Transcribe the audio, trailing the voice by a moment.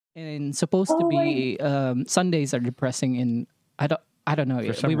and supposed to Oh my. be Sundays are depressing in I don't know.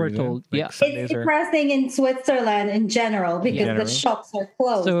 For some We were reason, told, like yeah. It's Sundays are depressing in Switzerland in general Yeah. because the general. shops are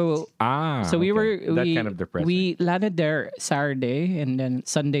closed. So Ah, so we okay. were That kind of depressing. we landed there Saturday, and then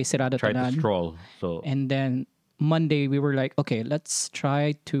Sunday Sirada Try to Tanan, stroll. So and then Monday we were like, okay, let's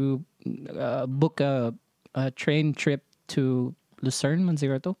try to book a train trip to Lucerne,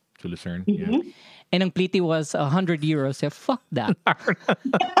 Manzirato. to Lucerne. Yeah. And ang pliti was 100 euros. Yeah, fuck that.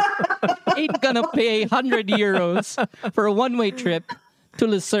 Ain't gonna pay 100 euros for a one-way trip to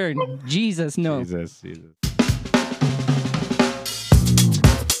Lucerne. Jesus, no. Jesus.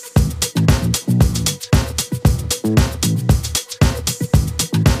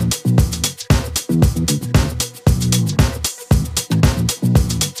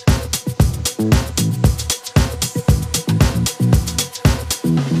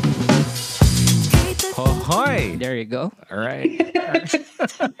 Hoy! There you go. All right.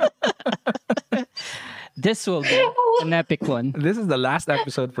 This will be an epic one. This is the last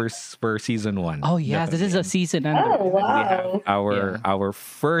episode for season 1. Oh yeah, this is a season Oh under. We have wow. our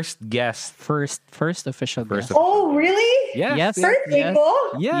first guest. First official First guest. Oh really? Yes. Yes. Birthday Yes.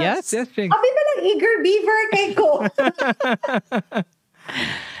 ko? Yes. Yes. Jing. Happy ba ng eager beaver kay ko?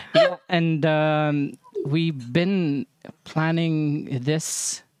 Yeah, and we've been planning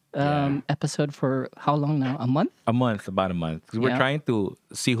this episode for how long now? A month? About a month. 'Cause we're Yeah. trying to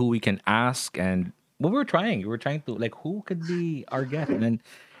see who we can ask, and we're trying to like who could be our guest, and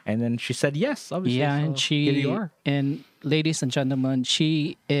then she said yes. Obviously, Yeah, so and here you are. and ladies and gentlemen,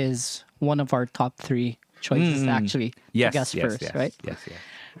 she is one of our top 3 choices actually. to Yes, guess yes, first, yes, right? yes.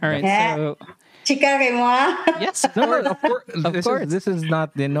 All right, Yeah. so Chika kay mo ah. yes, of No, course. of course. Of course. This is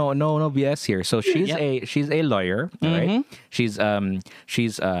not no BS here. So she's Yep. she's a lawyer, right? She's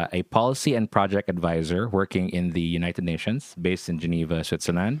a policy and project advisor working in the United Nations, based in Geneva,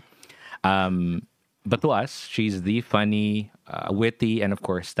 Switzerland. But to us, she's the funny, witty, and of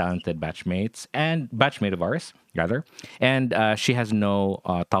course talented batchmate of ours, rather. And she has no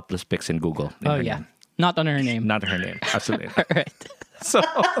topless pics in Google. in Oh her yeah, name. not on her name. Not her name. Absolutely. All right. So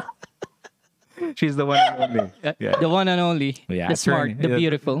she's the one and only. Yeah. The one and only, Yeah, the smart, the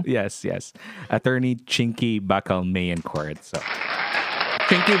beautiful. Yes. Attorney Chinky Bacal-Mayencourt. So,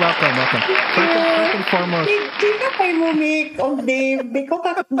 Chinky, welcome. First and foremost, Di na kay mo Mick o Dave. Di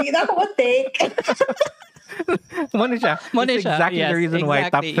na ako take. Muna siya. Muna That's siya. exactly Yes, the reason why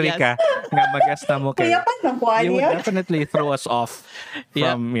top exactly, 3 yes. ka nga mag-guesta mo kay. Kaya pa ng kuwan You would yun. definitely throw us off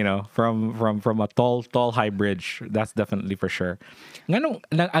Yeah. from, from a tall high bridge. That's definitely for sure. Nganong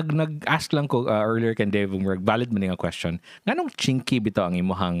nag-ask lang ko earlier kan Dave, valid man nga question. Nganong Chinky bitaw ang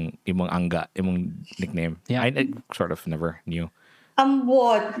imong nickname? Yeah. I sort of never knew.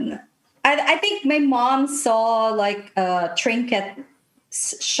 What? I think my mom saw like a trinket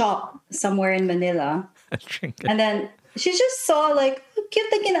shop somewhere in Manila. Trinket. And then she just saw like, cute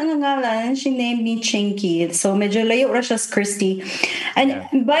na kinangangalan. She named me Chinky. So medyo layo ra siya sa Christy. And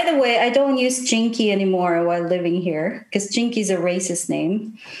by the way, I don't use Chinky anymore while living here because Chinky is a racist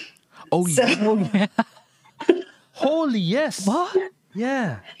name. Oh, So yeah. Holy yes. What?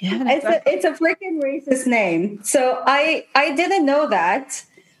 Yeah. it's a freaking racist name. So I didn't know that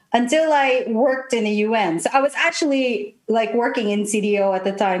until I worked in the UN. So I was actually like working in CDO at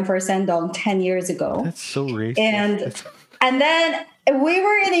the time for Sendong 10 years ago. That's so racist. And then we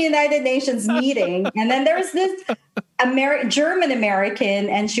were in the United Nations meeting, and then there was this German American,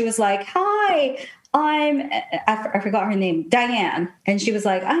 and she was like, "Hi, I forgot her name, Diane." And she was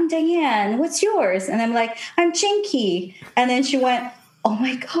like, "I'm Diane. What's yours?" And I'm like, "I'm Chinky." And then she went, "Oh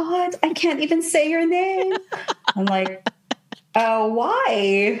my God, I can't even say your name." I'm like,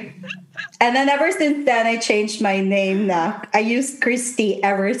 why? And then ever since then, I changed my name na. I used Christy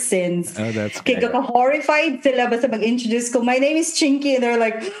ever since. Oh, that's Kaya great. horrified sila basta mag-introduce ko. My name is Chinky. And they're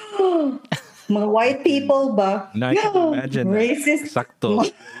like, mga white people ba? No, I can imagine. Racist.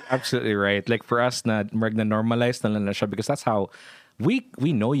 Sakto. Absolutely right. Like for us na normalize na lang na siya because that's how we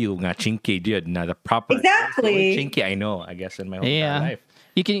know you nga Chinky dude na the proper Exactly. Chinky I know I guess in my whole entire life.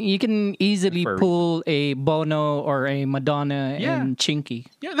 You can easily For- pull a Bono or a Madonna Yeah. and Chinky.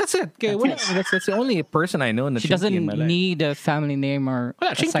 Yeah, that's it. Okay, that's the only person I know na She Chinky doesn't in my life. need a family name or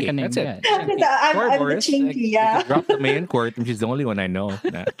Wala, a Chinky. second name. That's it. Yeah. I'm the Boris, Chinky, yeah. Drop the Mayencourt and she's the only one I know.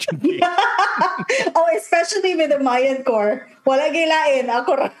 Na Chinky. Oh, especially with the Mayencourt. Wala gilain.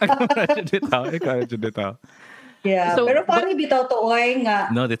 Ako ra. Ikaw dito. Yeah. So, Pero funny bitaw to oy nga.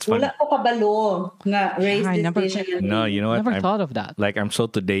 No, that's funny. Wala ko kabalo nga race I never- decision. No, you know what? Never thought of that. Like I'm so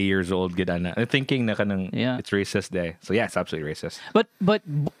today years old, gid ana. I'm thinking na kanang Yeah. it's racist day. So yeah, it's absolutely racist. But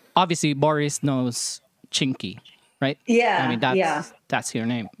obviously Boris knows Chinky. right? Yeah, I mean, that's yeah. that's your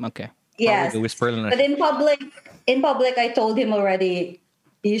name. Okay. Yes. Whisper lang na But siya. in public, I told him already,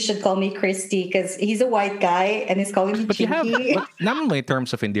 you should call me Christy because he's a white guy and he's calling me But you have, Chinky. but naman may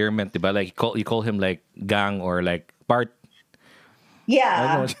terms of endearment, diba? Like you call him like gang or like part. I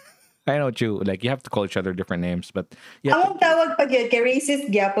Yeah. know. I know you like you have to call each other different names, but yeah. Ang tawag pag yun, kay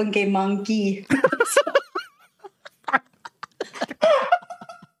racist gyapon kay monkey.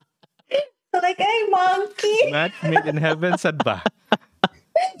 So like, hey, monkey. Match made in heaven, sad ba?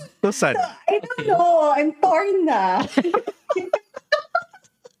 So sad. I don't know. I'm torn na.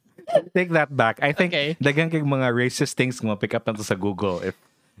 Take that back. I think Okay. dagang kay mga racist things nga pick up nato sa Google if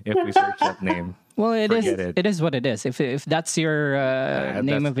we search that name. Well, Forget it. it is what it is. If that's your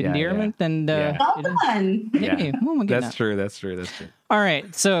name of that's- yeah, endearment, then Yeah. it is. Come on. Hey, mo magina. That's true. All right,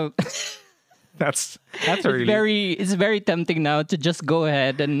 so That's really it's very tempting now to just go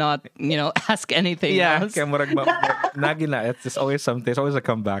ahead and not ask anything yeah. else. Kaya murag nagi na. It's always something. It's always a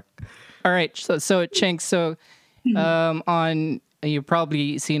comeback. All right, so Chink, on you've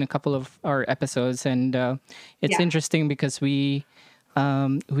probably seen a couple of our episodes, and it's Yeah. interesting because we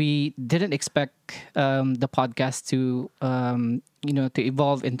didn't expect the podcast to to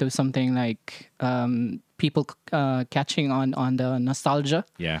evolve into something like people catching on the nostalgia.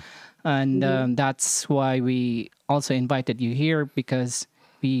 Yeah. And that's why we also invited you here, because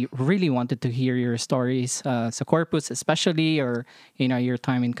we really wanted to hear your stories, sa Corpus especially, or your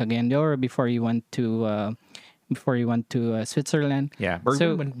time in Cagayan de Oro before you went to Switzerland. Yeah. Or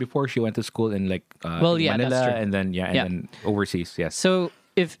So- before she went to school in like yeah, Manila, that's true. and then then overseas. Yes. So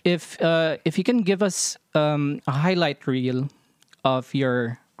if you can give us a highlight reel of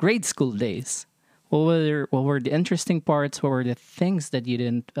your grade school days, what were the interesting parts? What were the things that you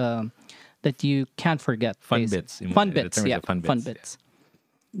didn't that you can't forget? Fun basically? bits, in Fun the bits, terms yeah, of fun fun bits, bits.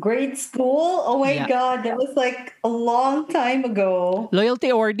 Grade school? Oh my Yeah. God. That was like a long time ago.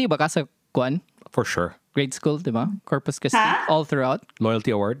 Loyalty awardee ba ka sa kuan? For sure. Grade school, di ba? Corpus Christi, Huh? all throughout.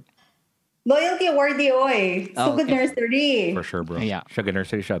 Loyalty award. Loyalty awardee, oy. Oh, So good okay. nursery. For sure, bro. Yeah. Siya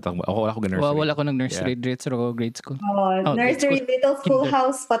nursery siya. Ako nursery. Well, wala ko ng nursery, diretso ako grade school. Oh, grade nursery, school. little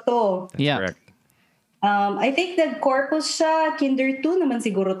schoolhouse pa to. Yeah. Correct. I think the corpus siya, kinder 2 naman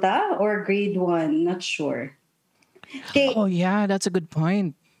siguro ta, or grade 1, not sure. Okay, Oh yeah, that's a good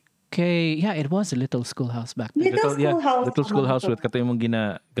point. Okay, yeah, it was a little schoolhouse back then. little schoolhouse. Little schoolhouse with katong mong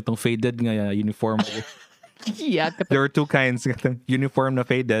katong faded nga uniform. Yeah, There were two kinds, katong uniform na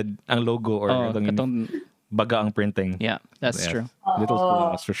faded ang logo or katong baga ang printing. yeah, that's Yes. true. Little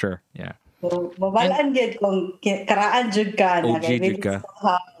schoolhouse for sure. Yeah. So, mabalaan yun kung karaan jud ka na OG kay jud ka. little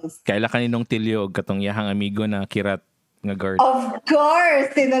schoolhouse. Kaila kaninong tilyo og katong yahang amigo na kirat nga guard. Of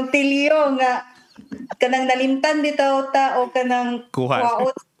course, sinuntilyo nga kanang nalimtan bitaw ta o kanang Kuha.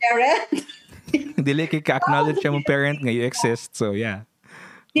 kuhaot parent. Dili kay ka-acknowledge siya mong parent nga you exist. So yeah.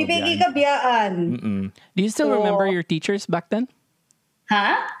 Di bigi kabiyaan. Do you still remember your teachers back then?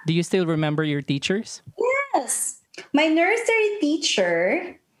 Ha? Do you still remember your teachers? Yes. My nursery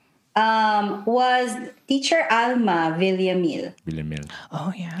teacher was teacher Alma Villamil. Bilimil.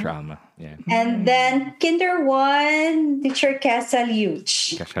 Oh yeah. Drama. Yeah. And then kinder 1, teacher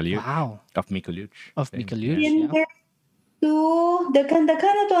Casaliuch. Kashaliut. Wow. Of Mikuliuch. Of Mikaluch. Yeah. Kinder 2,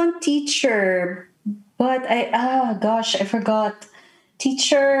 daghan-daghan na to ang teacher. But I forgot.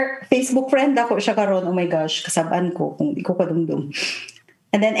 Teacher, Facebook friend ako siya karon. Oh my gosh, kasabaan ko kung di ko kadumdum.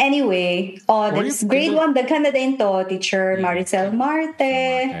 And then anyway, this grade 1, daghan na din to. Teacher Maricel Marte.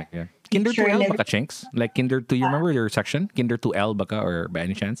 Okay, yeah. Kinder Teacher 2L Ned- baka, Chinks? Like Kinder 2, you remember your section? Kinder 2L baka or by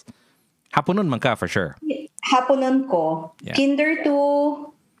any chance? Haponon man ka for sure. Haponon ko. Yeah. Kinder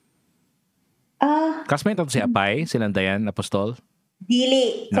 2, Classmate nato si Apay, silang Dayan, Apostol.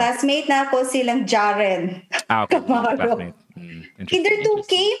 dili. Classmate na ako silang Jaren. Okay. Kamaro. Classmate. Interesting, Kinder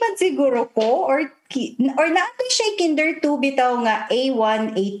 2K man siguro ko or naatoy siya Kinder 2 bitaw nga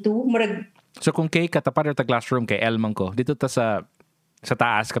A1, A2 murag So kung kay katapat ta classroom kay L man ko, dito ta sa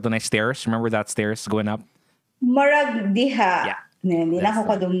taas kato na stairs. Remember that stairs going up diha. Yeah. Hindi na That's ako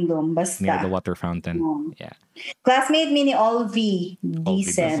kadumdum near basta. the water fountain? Oh. Yeah. Classmate mi ni Olvi,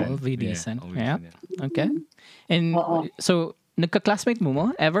 decent. All very decent. always, Yeah. Okay. And Oo. so nagka-classmate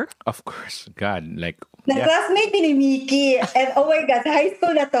mo ever? Of course. God, like yeah. Nag-classmate mi ni Mickey. And oh my God, high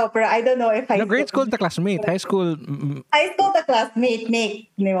school na to, pero I don't know if high No, grade school ta classmate, high school High school the classmate,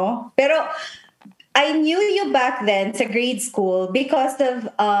 Nick. No? Pero I knew you back then sa grade school because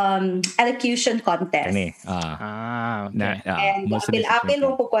of elocution contest. kani. Okay. And most of the apil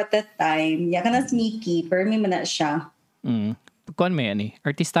mo po ko at that time. Yaka na sneaky, pero may mana siya. Kuan may ani?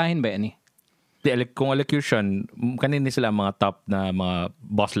 Artistahin ba ani? kung elocution, kanini sila mga top na mga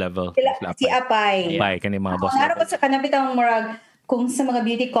boss level. Si Apay. Apay, kanini mga boss Naro level. ko sa kanapitang murag, kung sa mga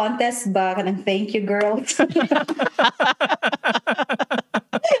beauty contest ba, kanang thank you, girl.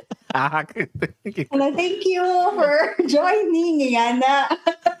 Thank you for joining, Yana.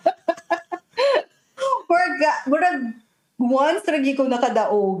 Murag, once lagi ko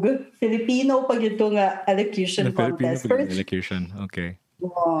nakadaog, Filipino pag ito nga elocution contest. Filipino elocution, okay.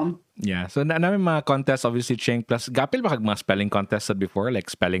 Um, Yeah, so namin mga contest, obviously, Chink, plus gapil ba kag mga spelling contest before, like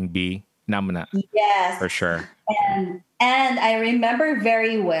spelling bee, naman na. yes. For sure. And I remember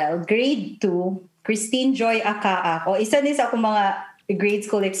very well, grade 2, Christine Joy Akaa, o isa din sa akong mga grade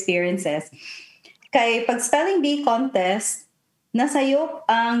school experiences. Kay pag spelling bee contest, nasayop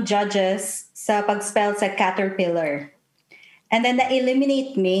ang judges sa pag-spell sa caterpillar. And then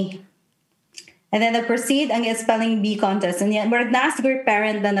na-eliminate me. And then nag-proceed ang spelling bee contest. And yan, marag na-ask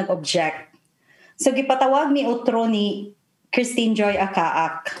parent na nag-object. So gipatawag ni utro ni Christine Joy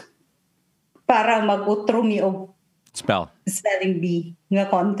Akaak para mag-utro mi og spelling bee nga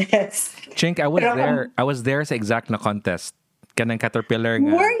contest. Chink, I was there sa exact na contest. Kanang caterpillar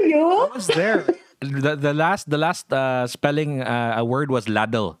nga. Were you? I was there. The last spelling word was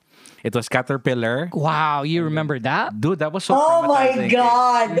ladle. It was caterpillar. Wow, you remember that? Dude, that was so Oh my traumatizing.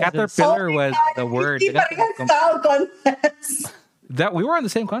 God. Caterpillar was the word. Hindi pa rin style contest. That we were on the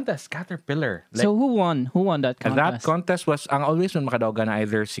same contest, caterpillar. Like, So who won? Who won that contest? that contest was ang always when makadaogan na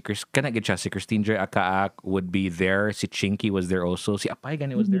either si Christine Joy Akaak would be there, si Chinky was there also, si Apay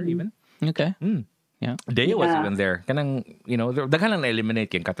gani was there even. Okay. Yeah. Deo was even there. Kanang, daghan lang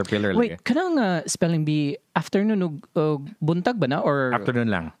na-eliminate yung caterpillar. Wait, kanang spelling bee afternoon og buntag ba na or Afternoon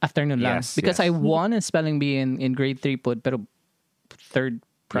lang. Afternoon lang. Yes, Because yes. I won a spelling bee in grade 3 pod pero third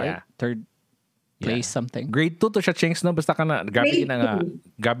place something. Grade 2 to siya, Chinks, no? Basta ka na, gabi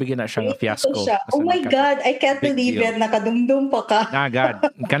gina siya nga fiasco. Oh my God, I can't believe it. Nakadumdum pa ka. God.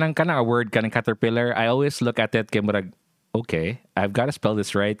 Kanang a word, kanang caterpillar, I always look at it kay murag, okay, I've got to spell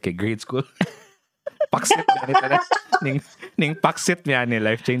this right kay grade school. Paksit niya ning paksit niya ni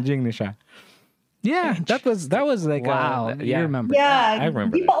life-changing ni siya. Yeah, that was like Wow, you remember. Yeah, I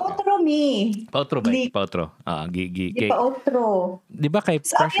remember di that, pa outro mi. Pautro ba? Pautro. Di pa outro. Di ba kay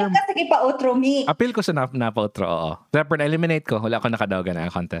Sa pressure? akin kasi pa outro mi. Appeal ko sa napautro, oo. Pero na-eliminate ko, wala ako nakadaogan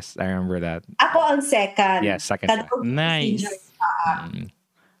na contest. I remember that. Ako ang second. Yes, second siya. Nice.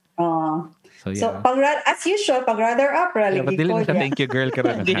 So, yeah. So, as usual, pag rather up, Yeah, but dili na siya thank you girl ka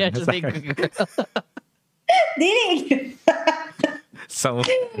rin. Di na siya thank you. Dili. So,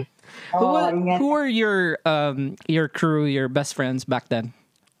 Who were your crew, your best friends back then?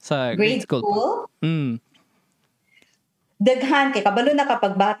 Sa grade school? Daghan kay kabalo na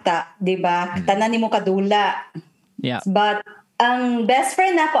kapag bata, 'di ba? Tanan nimo kadula. Yeah. But ang best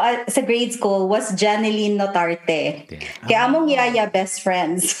friend nako sa grade school was Janeline Notarte. Kaya among yaya best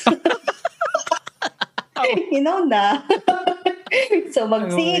friends. You know na. So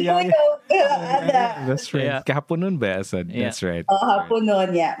magsingi ko that's right. Yeah. Kahapon nun ba? Yeah. That's right. hapon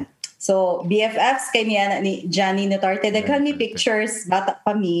nun, yeah. So, BFFs kay niya ni Johnny Notarte. Daghan mi pictures, bata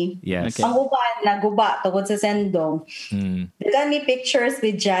pa mi. Yes. Okay. Ang uban, naguba tungkol sa sendong. Daghan mi pictures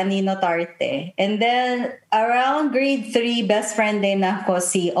with Johnny Notarte. And then, around grade 3, best friend din ako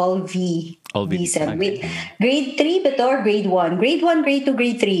si Olvi. Decent. Wait, grade 3 ba to or grade 1? Grade 1, grade 2,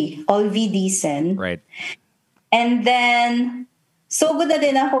 grade 3. Olvi Decent. Right. And then, so good na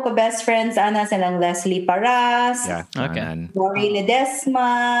din ako ka best friends. Ana silang Leslie Paras. Yeah. Okay. Lori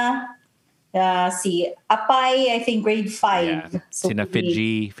Ledesma, si Apay, I think grade 5. Yeah. Sina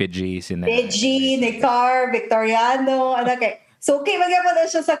Fiji, sina Fiji, Nicar, Victoriano, ano kay. So okay, magyapon na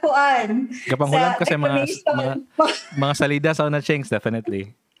siya sa kuan. Kapanghulam kasi decoration. mga salida sa una Chinks,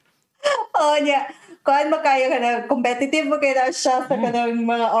 definitely. Oh, yeah. Kuan makayo ka na, competitive mo kayo na siya sa kanang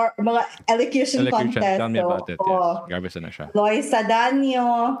mga elocution contest. Tell me about it. Yes. Grabe na siya. Loisa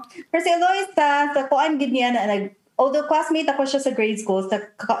Danyo. Pero si Loisa, sa kuan gid niya na although classmate ako siya sa grade school,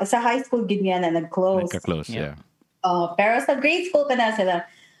 sa high school gid niya na nag-close. Nagka-close, yeah. Pero sa grade school ka na sila,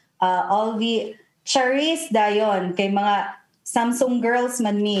 Olvi, Charis dayon, kay mga Samsung girls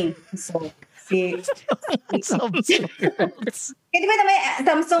man mi. So, Samsung girls. kaya di ba na may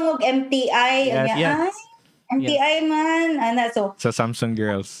Samsung ug MTI? Yes. MTI man. So Samsung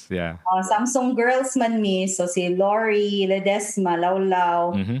girls, yeah. Samsung girls man mi. So si Lori, Ledesma,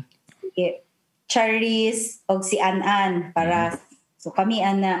 Lawlaw, si Charis, o si Anan para. So kami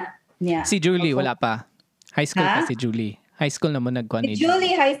ana niya. Si Julie, wala pa. High school Ha? pa si Julie. High school naman nagkuhan Si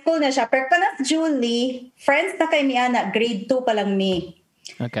Julie, high school na siya. Pero kanas Julie, friends na kay mi ana, grade 2 pa lang mi.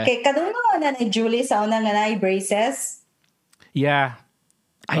 Okay. Kay kadungno na ni Julie sa una nga na braces. Yeah.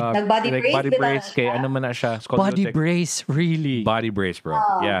 Nag-body like brace body with brace a- kay ano man na siya, Body scoliotic. brace, really? Body brace, bro.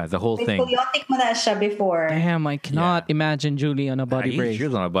 Yeah, the whole May thing. scoliotic mo na siya before. Damn, I cannot imagine Julie on a body brace. She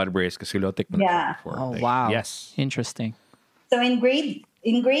was on a body brace kasi scoliotic mo na siya Yeah. before. Oh, Like, wow. Yes. Interesting. So in grade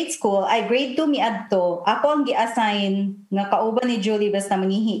school, ay grade 2 miadto, ako ang gi-assign nga kauban ni Julie basta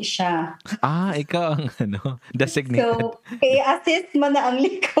mangihi siya. Ikaw ang designated So, kaya assist man na ang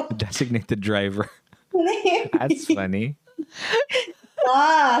likod. designated driver. That's funny.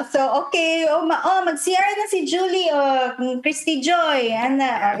 So okay, mag-CR na si Julie, Christy Joy,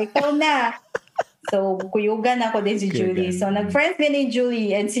 Ana, ikaw na. So, kuyugan ako din si Julie. So, nag-friends din ni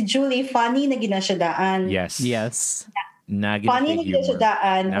Julie, and si Julie, funny na gina siya daan. Yes. Yes. Funny na gina siya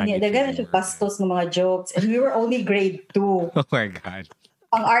daan. Dagan na siya bastos ng mga jokes. And we were only grade 2. Oh my God.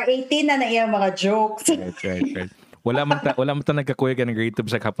 Ang R18 na iyang mga jokes. Right. Wala man ta nagkakuya ka ng grade 2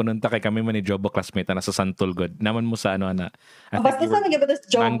 sa kapununta kay kami man ni Jobo classmate na sa Santol God. Naman mo sa ana. Basta sa nagabatos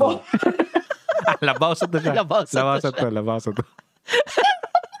Jumbo. Labaw sa to siya. Labaw sa to.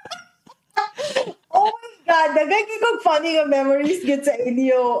 Oh my God, dagay kong funny nga memories good sa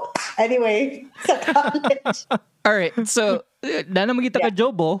inyo. Anyway, sa college. All right. So, na naman kita ka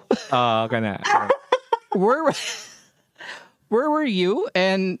Jobo. Kana. Where were you,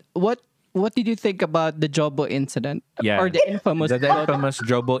 and what did you think about the Jobo incident? Yeah. Or the infamous The infamous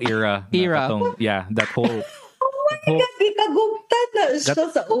Jobo era. That whole Oh my God, di kagugtan na siya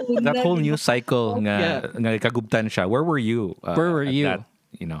sa una. that whole news cycle nga kagubtan siya. Where were you? Where were you?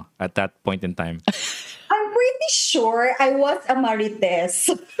 At that point in time. I'm pretty sure I was a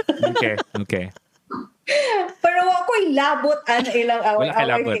Marites. Okay. Pero ako'y labot ang ilang away. Wala kay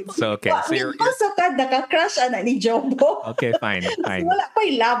labot. So, okay. So you're Sukad, naka-crush ana ni Jobo. okay, fine. Wala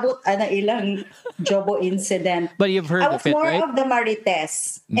ko'y labot ana ilang Jobo incident. But you've heard I was of it, more right? of the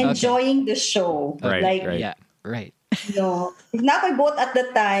Marites, enjoying the show. Right. Yeah, right. Na ako'y boat at the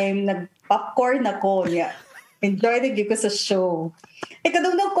time, nag-popcorn ako niya. Enjoy the gig ko sa show.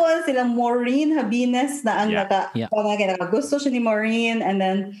 Kadugtong ko silang Maureen Habines na ang gusto siya ni Maureen, and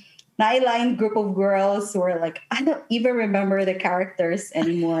then nine group of girls who were like, I don't even remember the characters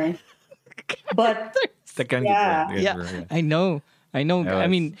anymore. But yeah, I know. I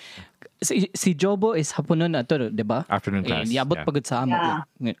mean, si Jobo is hapunon na to, di ba? Afternoon class. Niabot pagod sa amo.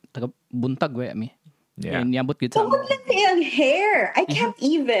 Taga buntag we ami. Yeah. Niabot gid sa amo. Tungod lang siyang hair. I can't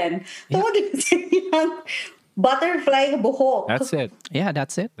even. Tungod lang siyang butterfly buhok. That's it. Yeah,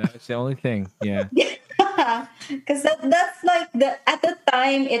 that's it. That's the only thing. Yeah. Because that's like at the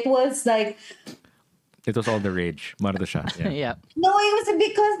time it was like It was all the rage. Mardo siya. Yeah. no, it was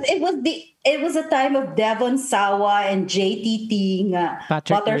because it was a time of Devon Sawa and JTT nga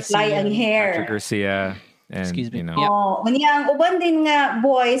Patrick butterfly Garcia. ang hair. Patrick Garcia. And, Excuse me. You know, Oh, unya ang uban din nga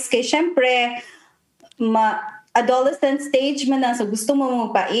boys kay syempre adolescent stage man na, so gusto mo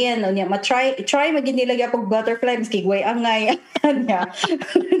magpain unya try magin nila gyapon butterfly miski gway angay anya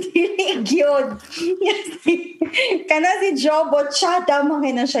dili gyud kana si Jobo chata man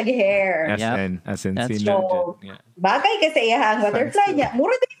na siya hair as in That's seen true. legit. Yeah. bagay kasi iyang butterfly niya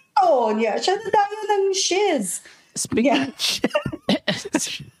mura dito niya siya na dayo ng shiz. Speaking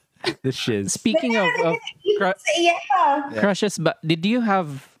The shiz. speaking of crushes, but did you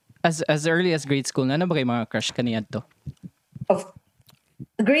have as early as grade school na ba kay mga crush kaniya to? Of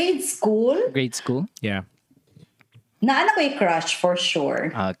grade school, Grade school? Yeah. naana ko yung crush for sure.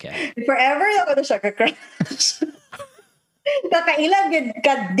 Okay. Forever ako na siya ka-crush. Kakailan yun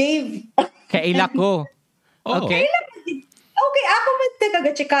ka, Dave. Kaila ko. Okay. Okay, ako man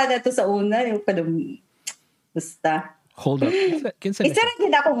kagachikada to sa una. Yung kadum, basta. Hold up. Kinsa Isa rin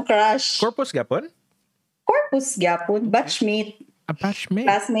din akong crush. Corpus gapon? Corpus gyapon, batchmate. A batchmate.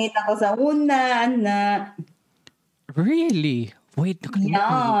 Classmate ako sa una na. Really? Wait,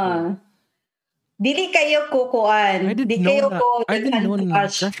 Yeah. Dili kayo kukuan. I didn't know na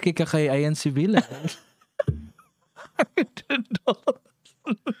crush kay kakay Ayan Sevilla.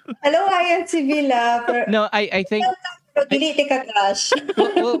 Hello, Ayan Sevilla. No, I think Pero dili ti ka crush.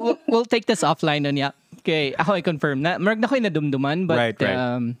 we'll take this offline on ya. Okay, ako i-confirm na. Marag na ko'y nadumduman, but Right.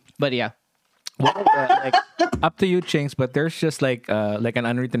 but yeah. Well, up to you, Chinks. But there's just like an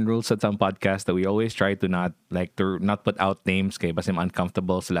unwritten rules at some podcast that we always try to not put out names kay basim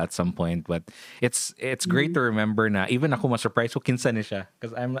uncomfortable sila at some point. But it's great to remember na even ako ma-surprise ko kinsa ni siya,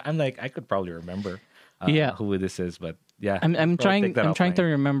 because I'm like I could probably remember who this is, but yeah. I'm So trying take that to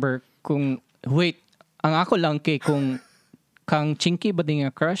offline. remember kung wait, ang ako lang kay kung kang Chinky ba din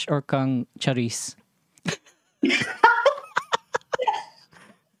nga crush or kang Charis?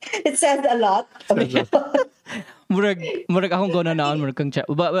 It says a lot. murag akong gonna naon murag kang chat.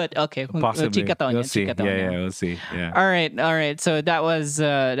 But okay, Possibly. chika taon We'll yan, see. chika taon Yeah, yan. yeah, we'll see. Yeah. All right. So that was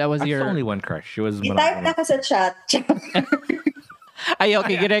That's your only one crush. She was I-type na ko sa chat. Ay,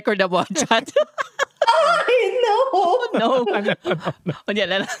 okay, gi-record na po ang chat. I know. No. Unya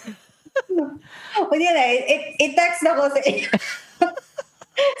lang. O yun i-text na ko sa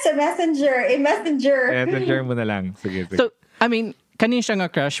sa messenger. Messenger mo na lang. Sige. So, I mean, kanin siya nga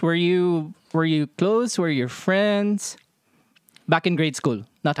crush. Were you close? Were you friends? Back in grade school,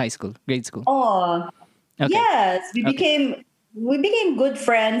 not high school, grade school. Oh, Okay. yes. We became good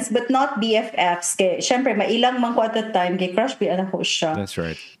friends, but not BFFs. Kay, syempre, mailang man ko at the time. Kay crush, anak ko siya. That's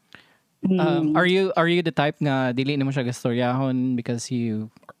right. Are you the type nga dili nimo siya gastoryahon because you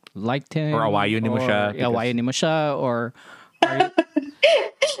liked him? Or awayon nimo siya because- Awayon nimo siya or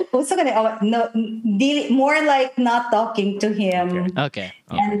Also, no, more like not talking to him. okay.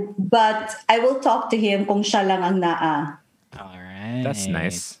 But I will talk to him kung siya lang ang naa. All right. That's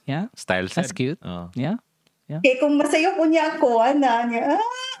nice. Yeah. Style That's said. cute. Oh. Yeah. Kaya kung masayo ko niya ako, niya,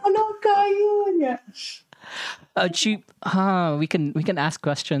 anong kayo niya? We can ask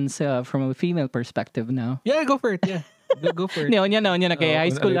questions from a female perspective now. Yeah, go for it. Yeah. Go for it. No, na kay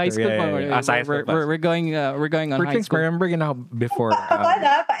high school later. pa. Yeah. Sa high school pa. We're going on For high things, school. remember before.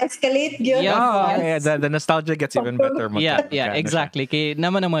 Pa-escalate yun. Yeah. Oh, yeah, the nostalgia gets even better. Yeah, exactly. Kay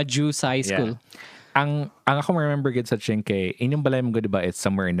naman ang mga Jews sa high school. Ang ako remember gid sa Chinky, inyong balay mo di ba it's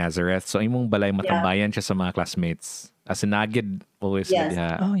somewhere in Nazareth. So imong balay matambayan siya sa mga classmates. As in nagid always Yes.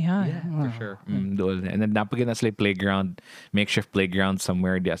 Oh yeah. For sure. Doon. And then napagid na sila playground, makeshift playground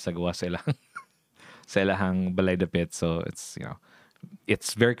somewhere di sa gawa sila. Sa ilahang balay dapit. So it's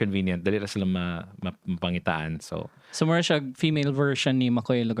it's very convenient. Dali ra sila mapangitaan. So Somewhere siya female version ni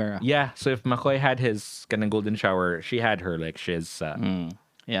Makoy Lugara. yeah, so if Makoy had his kanang golden shower, she had her like she's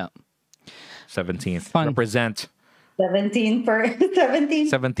Yeah. 17th. Fun. Represent 17 for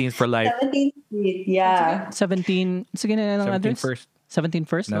 17. 17th for life. 17 feet, yeah. 17. Sige na lang 17 address. first. 17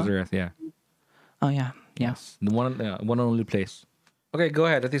 first. No? Nazareth, yeah. Oh yeah. Yeah. The one and only place. Okay, go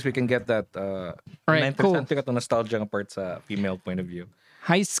ahead. At least we can get that Alright, 9% cool. ka nostalgia ng part sa female point of view.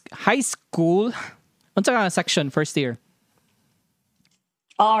 High school. Unsa ka section first year?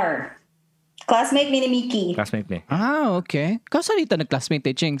 R. Classmate ni Miki. Classmate ni. Okay. Kausa dito nag-classmate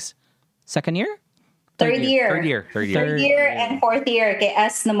ni Chinks? Second year? Third year. Third year. And fourth year. Kay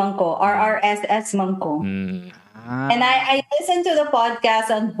S naman ko. RRSS man ko. And I listened to the podcast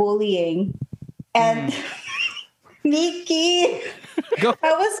on bullying. And Nikki, Go.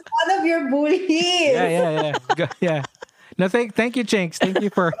 I was one of your bullies. Yeah. Yeah. No, thank you, Chinks. Thank you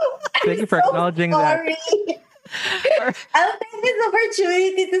for acknowledging that. Sorry. I'll take this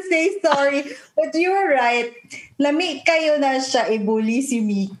opportunity to say sorry. But you were right. Lami kayo na siya i-bully si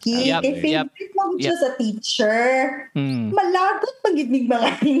Mickey. Yep, Favorite mo siya sa teacher. Malagot pag-ibig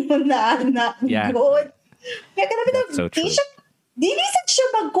mga mo na anak. Yeah. Good. Kaya ka namin That's so true. Dinisan siya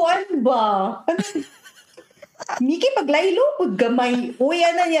magkuhan ba? Mickey, paglaylo, paggamay. Uy,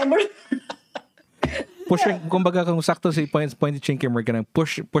 na niya. Pushing, kumbaga kung sakto si point Chinky, we're gonna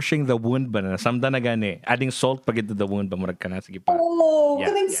pushing the wound ba na samda na gani. Adding salt pag into the wound ba murag ka na sige pa. Oo, Yeah,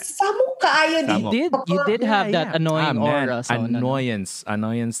 kanang yeah. samo kaayo You did have that annoying aura. So,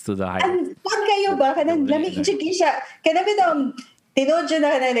 annoyance to the high. Ang pag kayo ba kanang lami chiki siya. Kana bitong tinodyo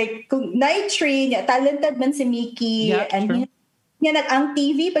na like kung night train niya talented man si Mickey Yeah, and true. niya nag-ang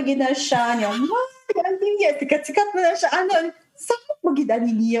TV pag na siya niya. Ang TV niya sikat mo na siya ano sa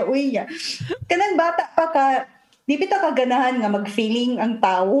magidani niya uy niya. Kanang bata pa ka di bitaw ka ganahan nga mag-feeling ang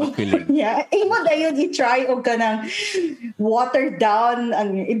tao niya. Imo dayon i-try og kanang water down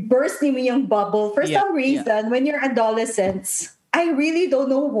ang i-burst nimo yung bubble for Yeah, some reason when you're adolescents. I really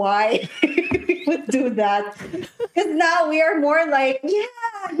don't know why we would do that. Because now we are more like,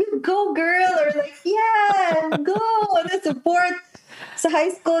 yeah, you go girl, or like, yeah, go. Ano, support sa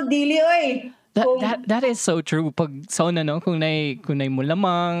high school, dili, oy. That is so true. Pag sauna no, kung nay mo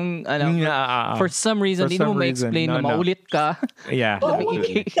lamang, for some reason, For di mo some reason, ma-explain na no. maulit ka. Yeah.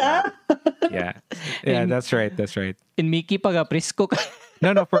 absolutely. Ka? Yeah, that's right. In Mickey pag presko ka.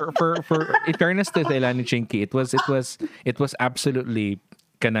 No, for in fairness to Ila ni Chinky, it was absolutely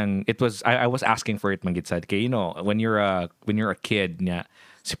kanang I was asking for it mangitsad kay when you're a kid nya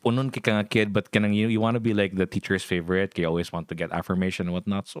sipunon ka nga kid but kanang you want to be like the teacher's favorite you always want to get affirmation and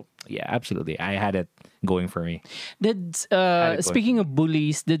whatnot so yeah absolutely I had it going for me. Did speaking of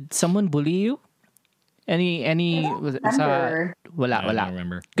bullies, did someone bully you? Any remember. Wala. I don't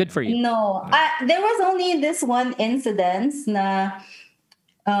remember. Good for you. No. There was only this one incident na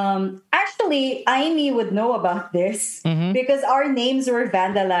actually Amy would know about this because our names were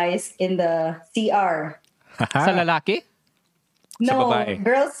vandalized in the CR. Sa lalaki? No, babae.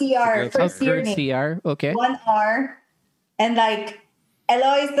 girl CR, Girl first year Girl name. CR. Okay. 1R. And like,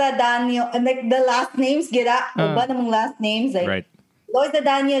 Eloisa Daniel, and like the last names, gira, uba namang last names, like, Right. Eloisa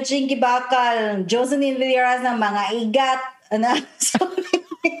Daniel, Chinky Bacal, Jocelyn Villeras ng mga igat, ano, so,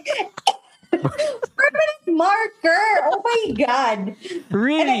 permanent marker, oh my God.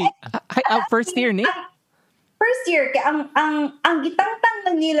 Really? First year ni? First year, kaya ang gitangtang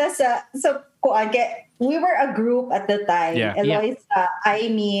lang nila sa kuan, kaya we were a group at the time. Yeah. Eloisa,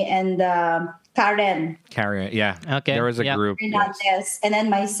 Amy, and Karen Karen, yeah. Okay, There was a yeah. group. Yes. Hernandez, and then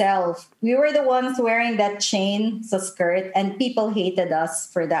myself. We were the ones wearing that chain sa skirt, and people hated us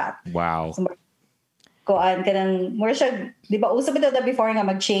for that. Wow. So, kuan kanang more siya, di ba usap ito before nga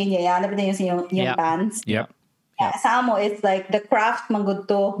mag-chain yan, na yung Yeah. pants. Yep. Yeah, sa amo, it's like the craft manggod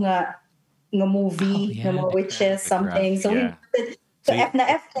to nga movie, Oh, yeah, nga mga The witches, Craft, something. So yeah. so So F na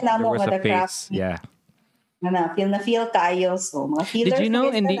F na There mo was nga a the craft. face. Yeah. Na feel kayo. So mga feelers. Did you know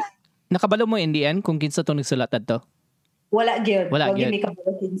na in the kinsa na. nakabalo mo in the end kung kinsa to nagsulat adto? Wala gyud. Wala Wag gyud. mi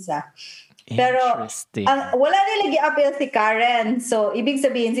kabulakin sa. Pero Interesting. wala nila gi-appeal si Karen. So ibig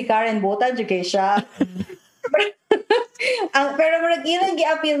sabihin si Karen buta jud kay siya. Pero murag ilang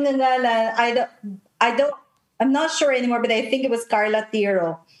gi-appeal nga ngalan, I'm not sure anymore, but I think it was Carla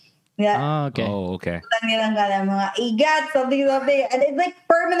Tiro. Yeah. Okay. Oh, okay. Lang nilang ngalan, mga igat, something. And it's like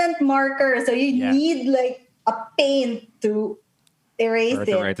permanent marker. So you Yeah. need like a paint to erase Or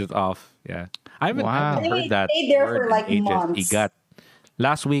it. to write it off. Yeah. I haven't Wow. heard that Stayed there word for, like, in ages. months. Igat.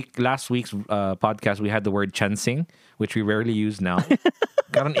 Last week's podcast, we had the word chancing, which we rarely use now.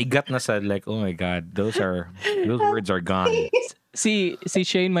 Karon igat na sa like, oh my God, those words are gone. Si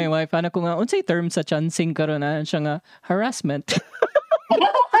Shane, my wife, ana ko nga, unsay term sa chancing karon na siya nga, harassment.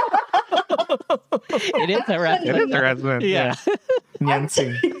 It is harassment. It is harassment. Yeah.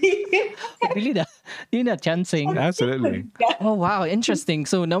 Nyansing. Dili na chancing. Absolutely. Oh, wow. Interesting.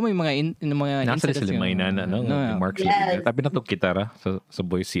 So, now may mga mga Nasa incidents sila yung- may nana, no? No. Mark Yes. Tabi na to kitara sa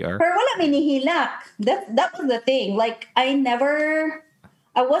Boy CR. Pero wala may nihilak. That was the thing. Like, I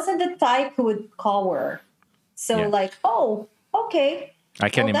wasn't the type who would cower. So Yeah. like, oh, okay. I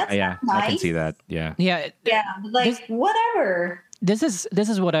can, Oh, that's yeah, not I can nice. see that. Yeah. Yeah. Yeah, like This- whatever. This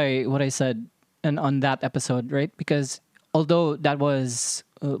is what I said and on that episode, right? Because although that was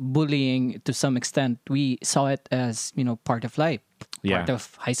bullying to some extent, we saw it as, part of life, Yeah. part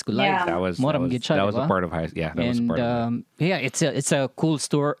of high school Yeah. life. That was Moram gid siya, a diba? part of high. Yeah, that was a And part of it. yeah, it's a cool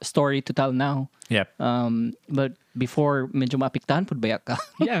story to tell now. Yep. But before medyo maapektahan pud baya ka.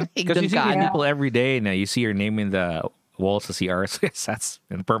 Yeah, because you see Higdon these ka, people every day now. You see your name in the walls of CRs. Yes, that's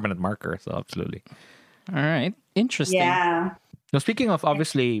a permanent marker. So absolutely. All right. Interesting. Yeah. Now, speaking of,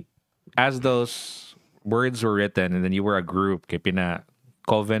 obviously, as those words were written, and then you were a group, kaya pina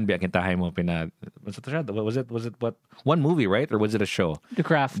Coven, biya kintahay mo pina. Was it what one movie, right, or was it a show? The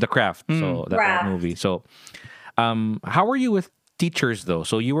craft. The Craft. So that Craft. movie. So, how were you with teachers though?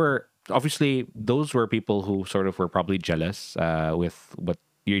 So you were obviously those were people who sort of were probably jealous with what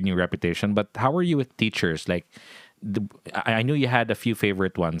your new reputation. But how were you with teachers? Like, I knew you had a few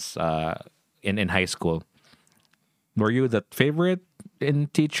favorite ones in high school. Were you the favorite in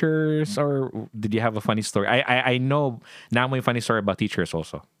teachers, or did you have a funny story? I know now my funny story about teachers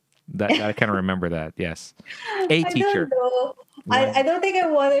also. That I kind of remember that. Yes, a teacher. I don't know. I don't think I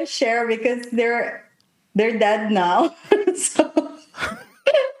want to share because they're dead now. So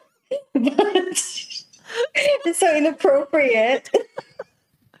but it's so inappropriate.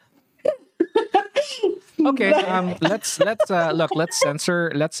 Okay, let's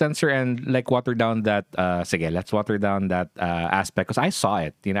censor and like water down that let's water down that aspect because I saw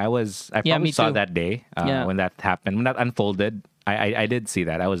it. I Yeah, probably me saw too. that day Yeah. when that happened, when that unfolded. I did see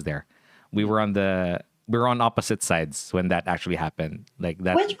that. I was there. We were on opposite sides when that actually happened. Like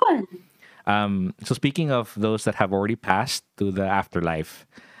that. Which one? So speaking of those that have already passed to the afterlife,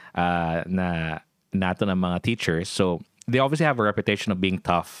 na nato ng mga teachers, so they obviously have a reputation of being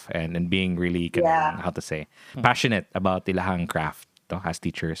tough and being really Yeah. how to say passionate about ilahang craft as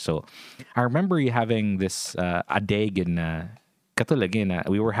teachers. So I remember you having this a day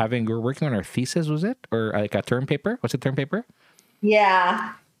we were working on our thesis, was it, or like a term paper? Was it term paper?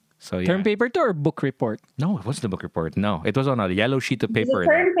 Yeah. So yeah. Term paper to or book report? No, it wasn't a book report. No, it was on a yellow sheet of The paper.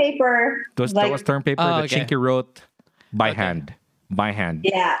 term paper. That was term paper Oh, that okay. Chinky wrote by hand. By hand.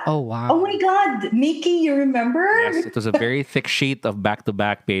 Yeah. Oh wow. Oh my God, Mickey, you remember? Yes, it was a very thick sheet of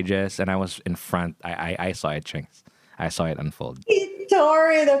back-to-back pages, and I was in front. I saw it, Chinks. I saw it unfold. He tore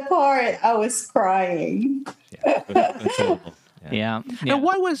it apart. I was crying. Yeah, it was unfoldable. Yeah. And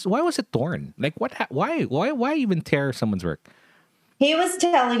why was it torn? Like why even tear someone's work? He was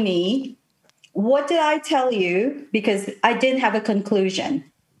telling me what did I tell you? Because I didn't have a conclusion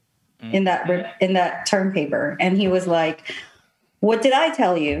in that term paper. And he was like, what did I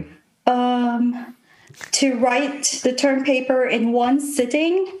tell you? To write the term paper in one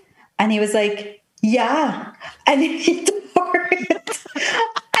sitting. And he was like, yeah. And he tore it.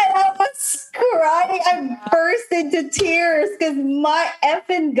 And I was crying. I burst into tears because my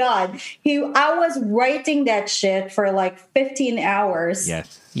effing God, I was writing that shit for like 15 hours.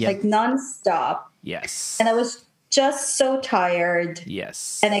 Yes. Like nonstop. Yes. And I was just so tired.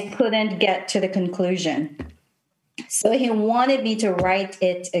 Yes. And I couldn't get to the conclusion. So he wanted me to write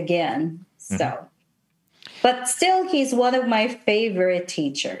it again. So, but still, he's one of my favorite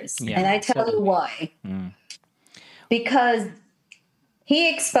teachers. Yeah, and I tell you why. Because he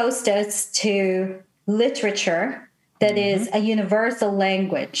exposed us to literature that is a universal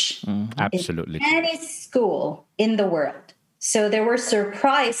language Absolutely. in any school in the world. So they were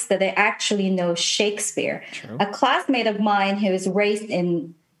surprised that they actually know Shakespeare. True. A classmate of mine who was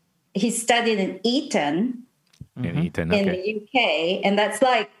he studied in Eton In Eton, in the UK, and that's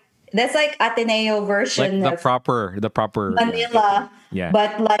like Ateneo version like of the proper Manila, Yeah.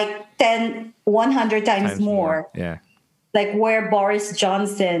 but like 100 times more. Yeah. Like where Boris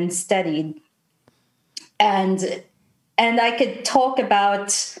Johnson studied. And I could talk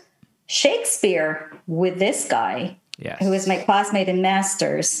about Shakespeare with this guy, Yes. who was my classmate in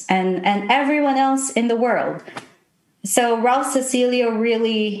masters, and everyone else in the world. So Ralph Cecilio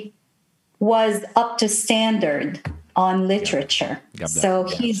really was up to standard on literature. God bless So him.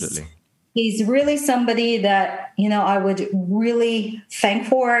 Yeah, he's absolutely. he's really somebody that, I would really thank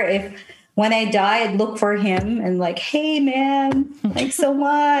for. If when I die, I'd look for him and like, hey man, thanks so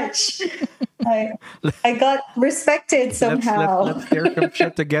much. I got respected somehow. Let's hear some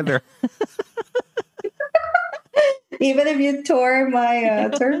shit together. Even if you tore my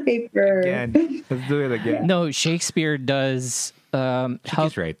term paper. Again. Let's do it again. No, Shakespeare does help.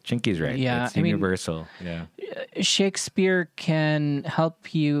 Chinky's right. Yeah, It's I mean- universal. Yeah. Shakespeare can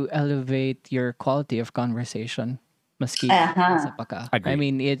help you elevate your quality of conversation. Maski isa pa ka. Agree. I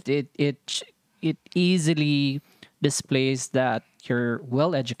mean, it easily displays that you're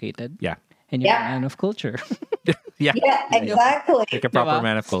well educated. Yeah. And you're Yeah. a man of culture. Yeah. Yeah, exactly. Like a proper Diba?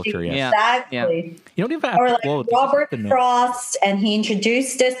 man of culture, yes. Yeah. Exactly. You don't even have Or to like quote. Robert You just have to know. Frost, and he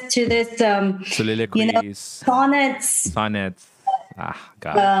introduced us to this Soliloquies. sonnets. Sonnets.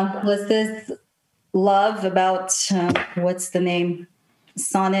 God. Was this love about what's the name?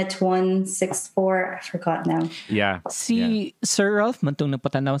 Sonnet 164. I forgot now. Yeah. Si Sir Ralph man tong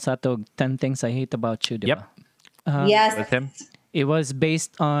nagpatanaw sa atog 10 Things I Hate About You, di Yep. ba? Yes, With him? It was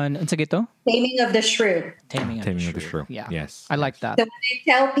based on, unsa gito? Taming of the Shrew. Taming Taming of the Shrew. Yeah. Yes. I like that. So when I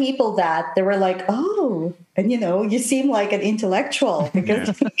tell people that, they were like, "Oh, and you seem like an intellectual,"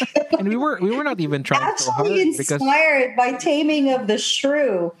 because And we were not even trying so hard actually because inspired by Taming of the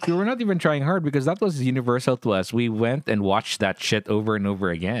Shrew. we were not even trying hard because that was universal to us. We went and watched that shit over and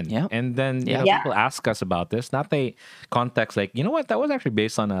over again. Yeah. And then Yeah. people ask us about this, not the context like, you know what, that was actually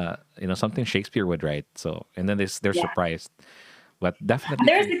based on something Shakespeare would write. So and then they're surprised. But definitely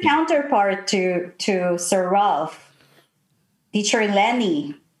There's a counterpart to Sir Ralph, Teacher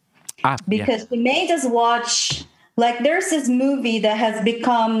Lenny, because he made us watch. Like, there's this movie that has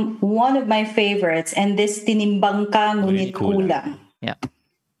become one of my favorites, and this Tinimbang Ka Ngunit Kulang. Yeah.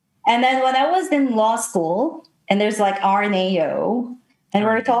 And then when I was in law school, and there's like RNAO, and we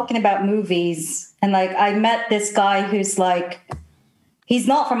were talking about movies, and like I met this guy who's like, he's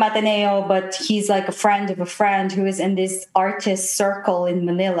not from Ateneo, but he's like a friend of a friend who is in this artist circle in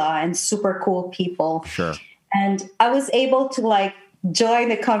Manila, and super cool people. Sure. And I was able to like join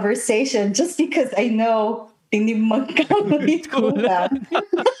the conversation just because I know Tinimbang Ka Ngunit Kulang.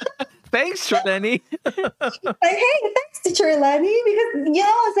 Thanks, Lenny. Like, hey, thanks, Teacher Lenny, because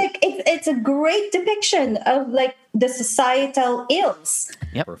it's like it's a great depiction of like the societal ills,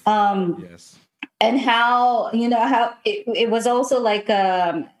 Yep. Yes. and how how it was also like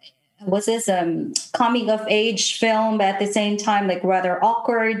was this coming of age film, but at the same time like rather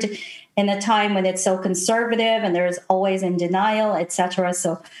awkward in a time when it's so conservative and there's always in denial, etc.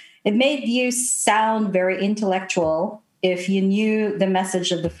 So it made you sound very intellectual if you knew the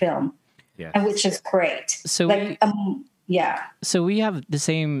message of the film. Yes. And which is great. So like, yeah. So we have the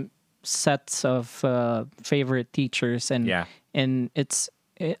same sets of favorite teachers, and Yeah. and it's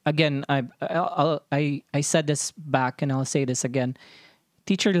again I said this back and I'll say this again.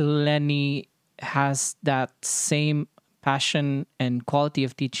 Teacher Lenny has that same passion and quality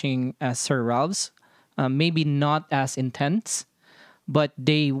of teaching as Sir Ralph's. Maybe not as intense, but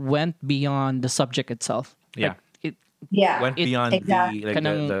they went beyond the subject itself. Yeah. Like, Yeah. Went beyond exactly.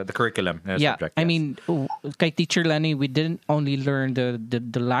 the curriculum Yeah, subject. I yes. mean, kay Teacher Lenny, we didn't only learn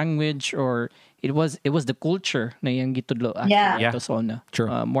the language, or it was the culture na yung gitudlo actually Yeah. Yeah. ato sa una, True.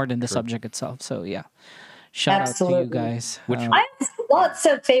 more than the subject itself. So yeah, shout out to you Absolutely. guys. Which- I have lots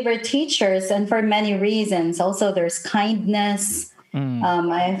of favorite teachers, and for many reasons. Also, there's kindness.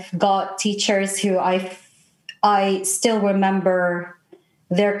 I've got teachers who I still remember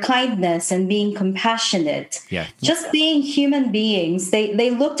their kindness and being compassionate. Yeah. Just being human beings. They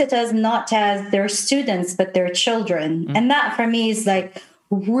looked at us not as their students, but their children. And that for me is like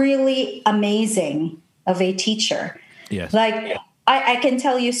really amazing of a teacher. Yes. Like I can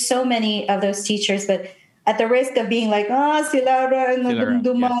tell you so many of those teachers, but at the risk of being like, sila Sila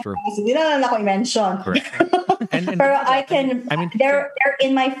nagdumduma. yeah, true. Hindi na lang ako i-mention. Correct. and Pero I can, I mean, they're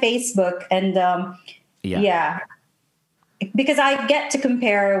in my Facebook, and yeah. because I get to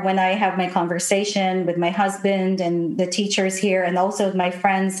compare when I have my conversation with my husband and the teachers here, and also my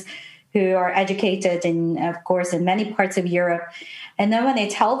friends who are educated in, of course, in many parts of Europe. And then when I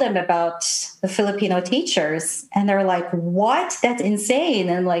tell them about the Filipino teachers, and they're like, "What? That's insane!"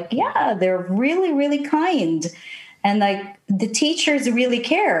 And I'm like, yeah, they're really, really kind, and like the teachers really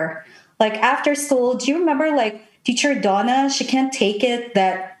care. Like after school, do you remember like Teacher Donna? She can't take it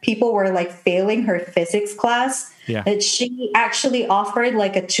that people were like failing her physics class. Yeah. That she actually offered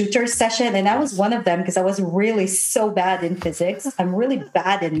like a tutor session, and I was one of them because I was really so bad in physics. I'm really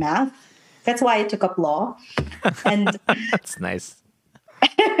bad in math. That's why I took up law, and That's nice.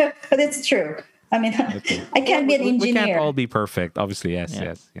 but it's true. I mean, I can't be an We engineer. can't all be perfect, obviously. Yes, Yeah.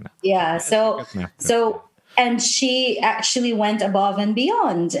 yes. You know. Yeah. So, and she actually went above and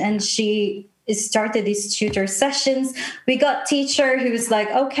beyond, and she started these tutor sessions. We got teacher who's like,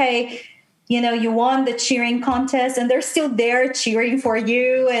 okay, you won the cheering contest, and they're still there cheering for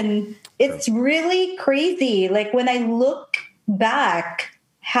you, and it's really crazy. Like when I look back,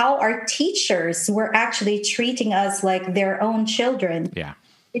 how our teachers were actually treating us like their own children. Yeah.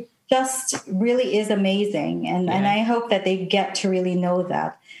 It just really is amazing, and I hope that they get to really know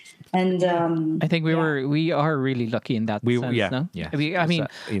that. And I think we are really lucky in that sense. Yeah, No? yeah. I mean,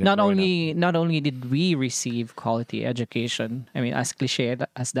 You not know, growing only did we receive quality education. I mean, as cliche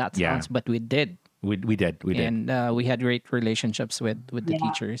as that Yeah. sounds, but we did, We did. and we had great relationships with the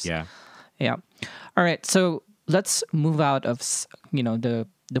teachers. Yeah. Yeah. All right. So let's move out of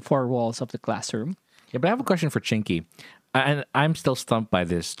the four walls of the classroom. Yeah, but I have a question for Chinky. And I'm still stumped by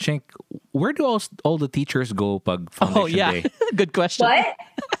this. Chink, where do all the teachers go pag Foundation Day? Good question. what?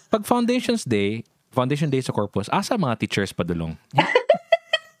 Pag Foundation Day sa Corpus, asa mga teachers padulong?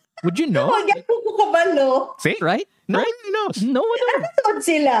 Would you know? Oh, yan po kabalo. See? Right? No Right? one knows. No one knows. Sod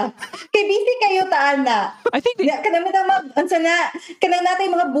sila. Kay busy kayo taan na. I think they, Kanang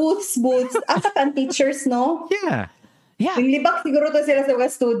natin mga booths. Asa kan teachers, no? Yeah. yeah. Yung libak siguro to sila sa mga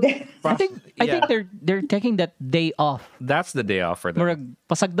student. I think they're taking that day off. That's the day off for them. Murag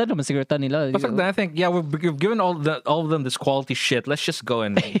pasagda naman siguro ta nila. But I think, yeah, we've given all of them this quality shit. Let's just go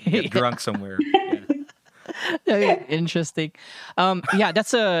and get drunk somewhere. Yeah. Interesting. Yeah,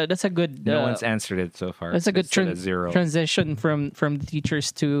 that's a good. No one's answered it so far. That's a good It's still at zero. transition from the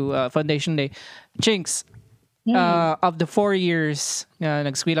teachers to Foundation Day. Chinks, of the 4 years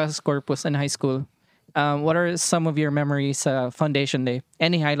nag-eskwela sa Corpus in high school, what are some of your memories Foundation Day?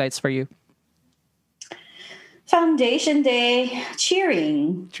 Any highlights for you? Foundation Day,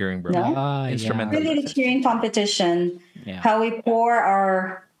 cheering. Cheering, bro. No? Instrumental. Really the cheering competition. Yeah. How we pour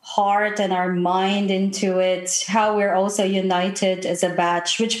our heart and our mind into it. How we're also united as a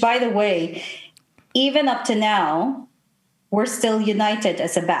batch, which, by the way, even up to now, we're still united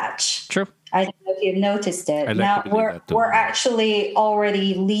as a batch. True. I don't know if you've noticed it. I'd like Now to believe that too. we're actually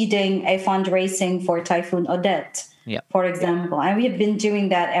already leading a fundraising for Typhoon Odette, Yeah. for example, and we've been doing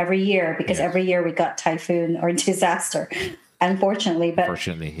that every year because Yeah. every year we got typhoon or disaster, unfortunately. But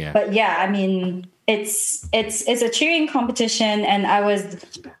Fortunately, yeah. but yeah, I mean, it's a cheering competition, and I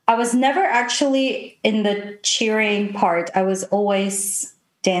was never actually in the cheering part. I was always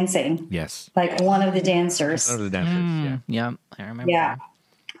dancing, Yes. like one of the dancers. One of the dancers, yeah. Yeah, I remember. Yeah.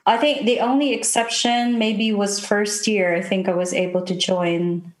 I think the only exception maybe was first year. I think I was able to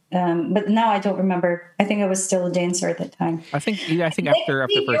join, but now I don't remember. I think I was still a dancer at that time. I think after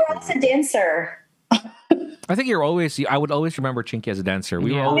You're first also a dancer. I think I would always remember Chinky as a dancer.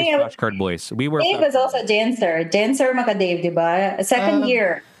 We were Yeah. always Yeah. flashcard boys. We were Dave was also a dancer. Dancer maka Dave, diba? Second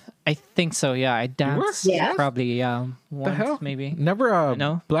year. I think so. Yeah, I danced Yeah. probably the once hell? maybe. Never a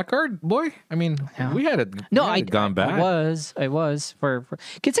No. black card boy. I mean, Yeah. we had it. No, we had it gone bad. I was for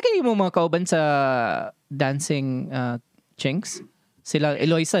kinsa kayo mo mga kauban sa dancing chinks? Sila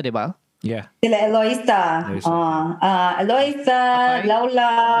Eloisa, di ba? Yeah. Sila Eloisa. Eloisa, Apay?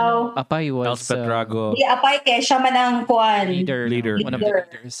 Laulau. Apay was Elspeth Drago. Di apay kay siya man ang kuan. leader, one of the Leader.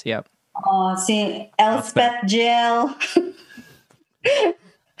 leaders. Yeah. Si Elspeth Jill.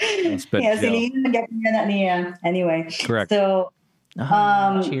 Elspeth Yeah, si Jill. Lina na niya. Anyway. Correct. So,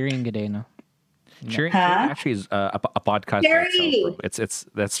 Cheering good day, no? Cheering Huh? actually is a podcast. by Cherry. itself,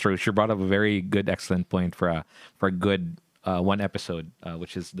 bro. That's true. She brought up a very good, excellent point for a good one episode,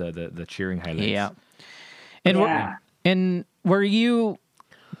 which is the cheering highlights. Yeah. And Yeah. were you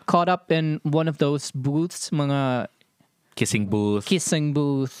caught up in one of those booths, mga Kissing booth, kissing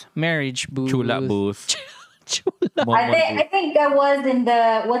booth, marriage booth, chula booth. Chula. Mon- I think I was in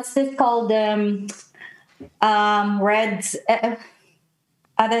the what's this called reds. I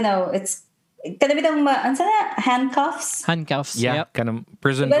don't know. It's kada bitang ansa na handcuffs. Handcuffs. Yeah, Yep. kind of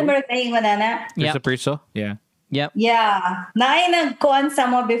prison Diba booth. mo saying wala na? There's Yep. a preso. Yeah. Yep. Yeah, na nagkuhan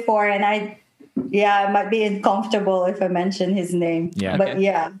someone before, and I might be uncomfortable if I mention his name. Yeah. But Okay.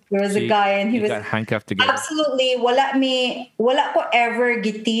 yeah, there was a guy, and he You was got handcuffed together. absolutely wala ko ever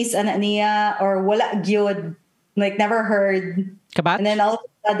gitis ana niya or wala gyud, like never heard. Kabat? And then all of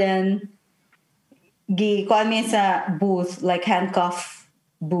a sudden, kuhan mi sa booth, like handcuff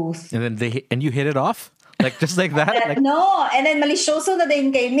booth. And then you hit it off like just like that. Like, No, and then malisyoso na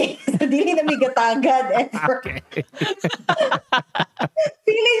din kay me. So, dili na mi gatagad ever.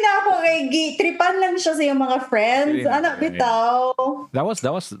 Feeling na ako kay tripan lang siya sa iyong mga friends. Yeah, Anak bitaw. that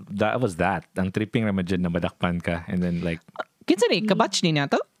was that. Ang tripping naman dyan na madakpan ka and then like Kinsa ni kabatch ni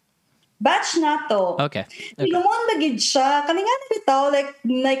nato? Batch na to. Okay. Pinumon na gid siya. Kalingan na bitaw,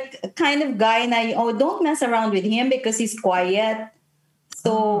 like kind of guy na, don't mess around with him because he's quiet.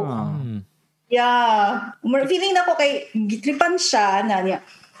 So, yeah. Feeling na ako kay gitripan siya na niya.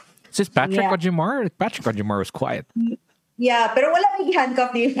 is this Patrick Yeah. Ojimar? Patrick Ojimar was quiet. Yeah, pero wala may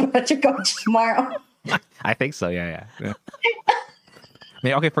handcuff ni Patrick Ojimar. I think so. Yeah.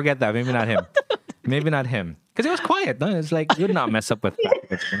 Okay, forget that. Maybe not him. Because it was quiet. No, it's like you'd not mess up with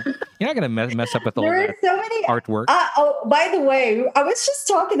Patrick Ojimar. You're not gonna mess up with all There are that so many artwork. By the way, I was just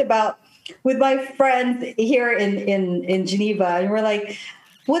talking about with my friends here in Geneva, and we're like,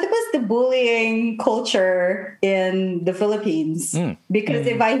 what was the bullying culture in the Philippines? Because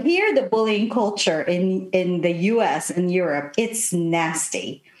if I hear the bullying culture in the US and Europe, it's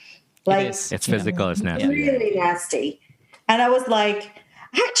nasty. Like is. It's physical. It's nasty. really nasty. And I was like,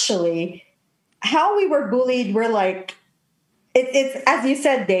 actually, how we were bullied, we're like, it's as you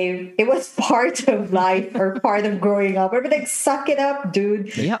said, Dave, it was part of life or part of growing up. We're like, suck it up,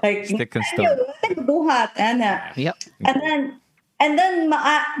 dude. Yeah. Like, Stick and stone. buhat, ana. Yep. And then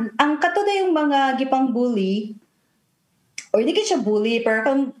ang kato na yung mga gipang bully, or hindi ka siya bully, pero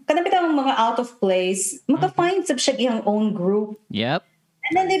kung kanapit ang mga out of place, maka-find sab siya iyang own group. Yep.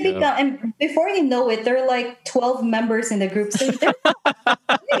 And then they become, and before you know it, there are like 12 members in the group. So they're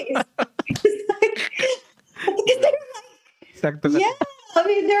yeah, I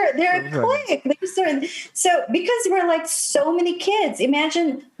mean they're quick. So because we're like so many kids.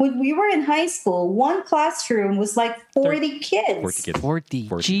 Imagine when we were in high school, one classroom was like 40 kids. 40 kids. 40.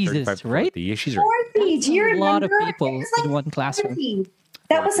 40, Jesus, 35, right? 40. Yeah, she's right. 40. Do you a lot of remember? people It was in one classroom. 40.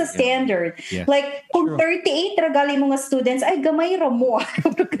 That was a standard. Yeah. Like, kung 38 ragali mga students, ay gamay ra mo.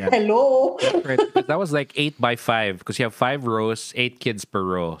 Hello. Right. But that was like 8 by 5 because you have 5 rows, 8 kids per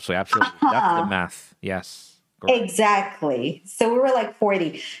row. So absolutely, that's the math. Yes. Correct. Exactly. So we were like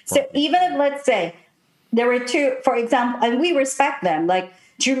 40. So even if, let's say, there were two, for example, and we respect them. Like,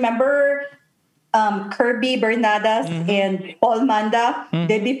 do you remember Kirby Bernadas and Paul Manda?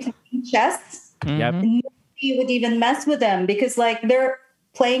 They'd be playing chess. Yep. Nobody would even mess with them because, like, they're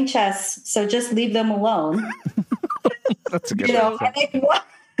playing chess. So just leave them alone. That's a good You know, answer. and like, what?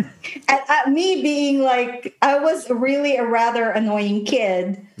 And me being like, I was really a rather annoying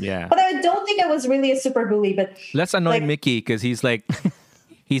kid. Yeah. But I don't think I was really a super bully. But Let's annoy like- Mickey because he's like,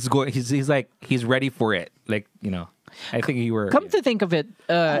 he's ready for it. Like, I think you were. Come to think of it,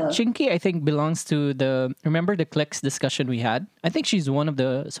 Chinky, I think, belongs to remember the clicks discussion we had? I think she's one of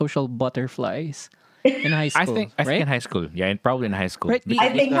the social butterflies in high school. I think right? in high school. Yeah, and probably in high school. Right, Because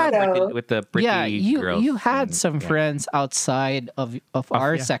I think so. with the pretty Yeah, girls. you had and- some yeah. friends outside of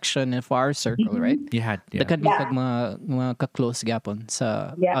our yeah. section, of our circle, right? You had, yeah. Dagan Yeah. kag mga ka-close gapon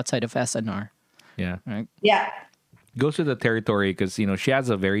sa Yeah. outside of SNR, Yeah. right? yeah. Goes to the territory because, she has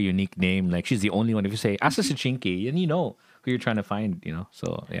a very unique name. Like, she's the only one. If you say, Asa si Chinky, and you know who you're trying to find,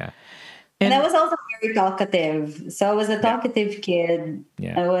 So, yeah. And I was also very talkative. So I was a talkative kid.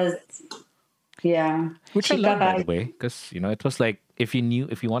 Yeah. I was, yeah. Which I Chika love, by the guy. way, because it was like if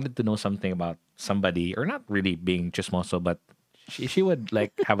you wanted to know something about somebody, or not really being chismoso, but She would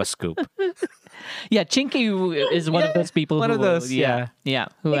like have a scoop. Yeah, Chinky is one of those people. One who of those, yeah,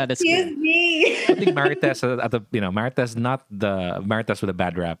 who had a school. Excuse me. I think Marites at the Marites, not the Marites with a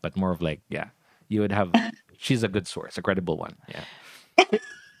bad rap, but more of like you would have. She's a good source, a credible one. Yeah.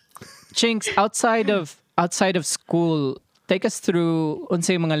 Chinks, outside of school, take us through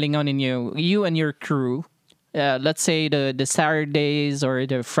unsay mga lingaw ninyo, you and your crew. Let's say the Saturdays or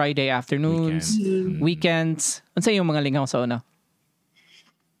the Friday afternoons, weekends. Unsay yung mga lingaw sa una?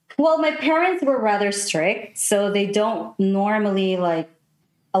 Well, my parents were rather strict, so they don't normally like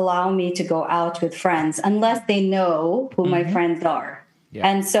allow me to go out with friends unless they know who my friends are. Yeah.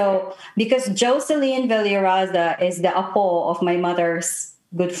 And so, because Jocelyn Villaraza is the apo of my mother's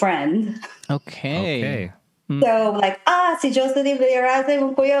good friend, Okay. so like, si Jocelyn Villaraza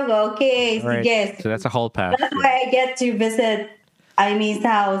yung kuya ko, okay, Right. sige. So that's a hall pass. That's why I get to visit Amy's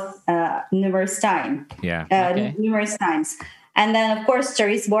house numerous times. Yeah. Okay. Numerous times. And then, of course,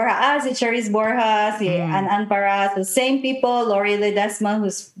 Charis Borja. Si Charis Borja, si An Para. So same people. Lori Ledesma,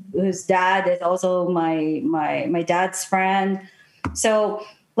 whose dad is also my dad's friend. So,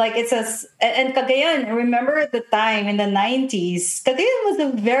 like, it's and Cagayan, remember at the time in the 90s, Cagayan was a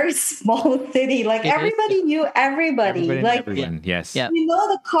very small city. Like, everybody knew everybody. Like, everyone. Yes. Yeah. you know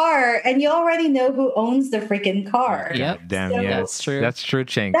the car, and you already know who owns the freaking car. Yep. Damn. So- Yes. That's true. That's true,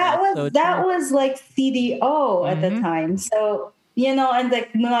 Chink. That was like CDO at the time. So, and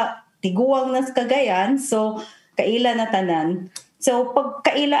like mga tiguang na sa Cagayan, so kaila na tanan. So pag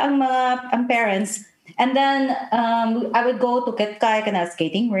kaila ang parents, and then I would go to Ketkay kana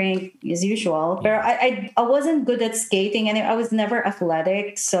skating rink as usual. But I wasn't good at skating and I was never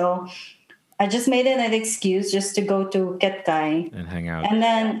athletic, so I just made it an excuse just to go to Ketkay. And hang out.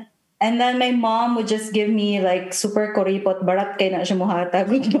 And then my mom would just give me like super koripot barat kay na siya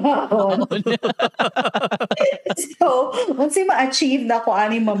mohatag og baon. So, once ma-achieve na ko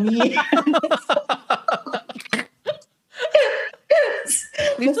ani mami.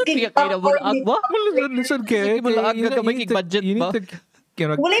 Lisod kaya kayo na bulag ba? Listen, kay Sige, bulag ka may budget you need ba? to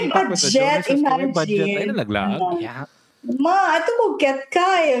Walay keep up with the budget, Joneses, walay budget. imagine. Ay, nalaglag. Yeah. Ma, ato ko get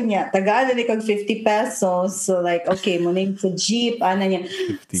kayo niya. Tagaan na kag 50 pesos. So like, okay, mo name sa jeep, ana niya.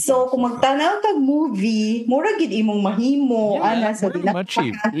 50 So, kung magtanaw kag movie, mura gid imong mahimo, Yeah, ana, so very di na much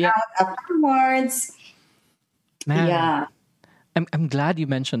cheap. Yeah. afterwards. Man, Yeah. I'm glad you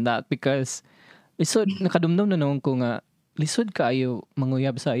mentioned that because lisod nakadumdum na noon ko nga lisod kaayo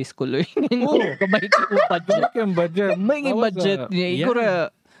manguyab sa high school. Kamay ko budget. Yung budget. May That was, budget niya.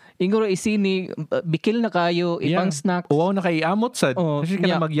 Iguro isini bikil na kayo ipang snack. Wow na kay amot sad. Oh, Kasi ka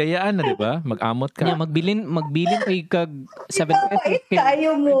yeah. na magyayaan na, di ba? Mag-amot ka. Yeah, magbilin kay kag 7 Pait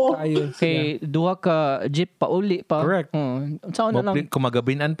kayo mo. Tayo. kay duha ka jeep pauli pa. Correct. Saan na lang. Kung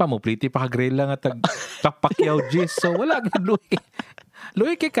magabinan pa mo, pliti pa ka-grill lang at takpakyaw jis. So wala gid luwi.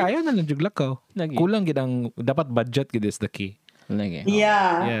 Luwi kay kayo na lang juglak ko. Lagi. Kulang gid ang dapat budget gid is the key. Lagi.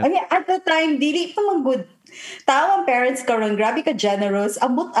 Yeah. Yes. I mean, at the time, dili pa man good. Tawang parents karon, grabe ka generous.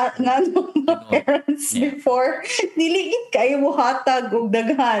 Amot nga nung mga parents Yeah. before. Dili gid kayo mo hatag og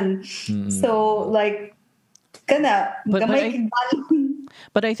daghan. So, like, kana, But gamay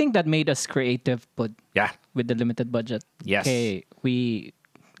But I think that made us creative pud Yeah. with the limited budget. Yes. Okay,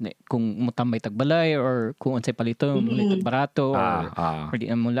 kung mutambay tagbalay or kung unsay palito, muli barato or di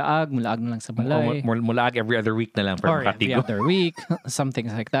na mulaag na lang sa balay. Mulaag every other week na lang para Or every makatigo. other week, something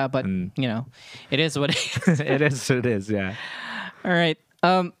like that. But, it is what it is. It is, yeah. All right.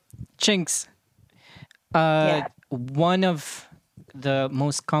 Chinks, one of the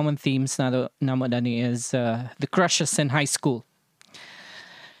most common themes na mo dani is the crushes in high school.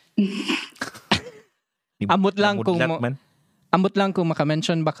 Amot lang kung Mudlat man. Amot lang kung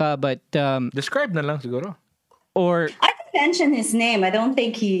maka-mention baka, but Describe na lang siguro. or I can mention his name. I don't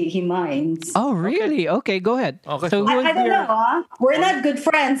think he minds. oh really? Okay, go ahead. Okay, So so- who was I don't your know. We're not good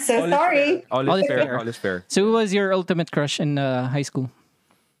friends, so sorry. All All is is fair. fair. All is fair. so who was your ultimate crush in high school?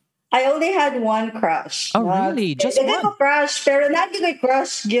 I only had one crush. Oh, really? Just Daghan one? ko crush, pero not yung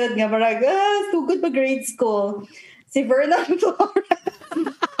crush gyud nga parang, so good pa grade school. Si Vernon Flores.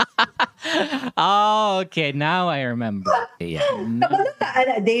 Oh, okay. Now I remember. Yeah. Kabalo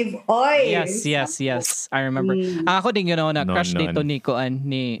ka, Dave Oy. Yes. I remember. Ako din yun na No, crush none. dito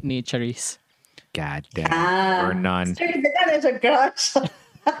ni Charis. God damn. Ah. Or none. Sure, daghan na siya crush.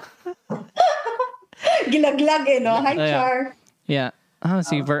 Gilaglag no? Hi, Yeah. Char. Yeah.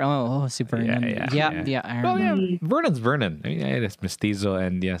 Si Vernon. Yeah, I Well, remember. yeah. Vernon's Vernon. I mean, it's mestizo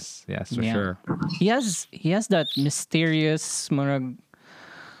and yes, for Yeah. sure. He has that mysterious marag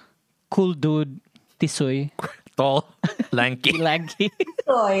cool dude tisoy Tall, lanky. lagi.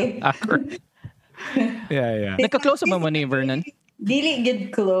 Toy. Awkward. Yeah. Nagka-close ba mo ni Vernon? Dili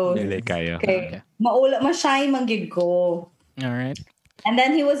gid close. Dili kayo. Okay. Maula mashay man gid ko. All right. And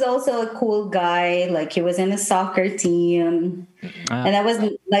then he was also a cool guy. Like he was in a soccer team. And I was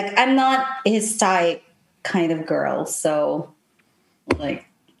like, I'm not his type kind of girl. So like,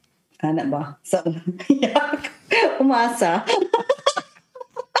 ano ba? So, yak. Umasa.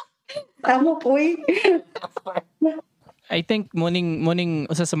 Tamo ko eh. I think muning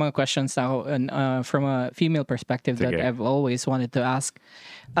usa sa mga questions na ako from a female perspective that Sige. I've always wanted to ask.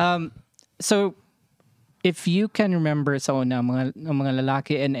 So if you can remember sa una mga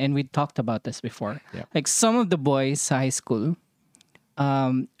lalaki and we talked about this before. Yeah. Like some of the boys sa high school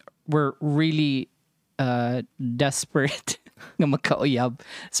were really desperate na magkauyab,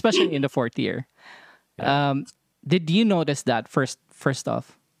 especially in the fourth year. Did you notice that first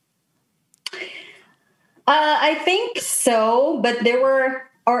off? I think so, but there were,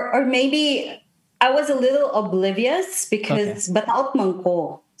 or maybe I was a little oblivious because bataot man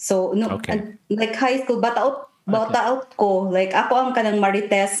ko. So no, like high school bataot ko. Like ako ang kanang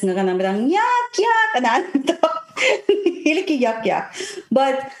marites nga kanang yak kanang to. Hili ki yak.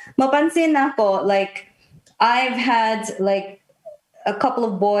 But mapansin ako, like I've had like a couple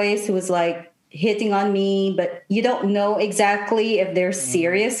of boys who was like hitting on me, but you don't know exactly if they're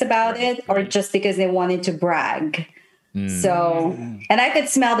serious about it or just because they wanted to brag. So, and I could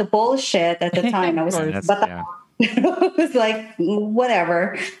smell the bullshit at the time. I was, it was like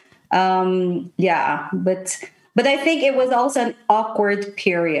whatever. But I think it was also an awkward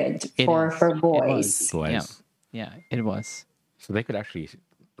period for boys. Yeah, it was. So they could actually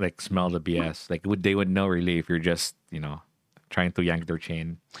like smell the BS. Like they would know really if you're just trying to yank their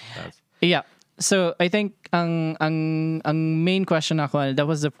chain. Yeah. So I think ang main question ako, that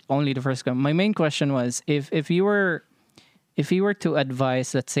was only the first one. My main question was if you were to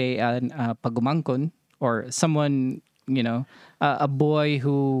advise, let's say pagumangkon or someone, a boy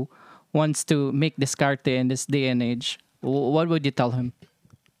who wants to make discarte in this day and age, what would you tell him?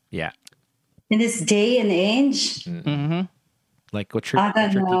 Yeah. In this day and age? Mm-hmm. Like what's your tita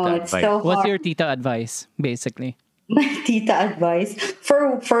advice? So what's your tita advice, basically? My tita advice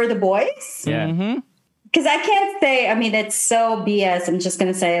for the boys? Yeah. Because I can't say, I mean, it's so BS. I'm just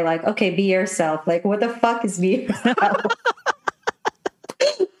going to say like, okay, be yourself. Like, what the fuck is be yourself?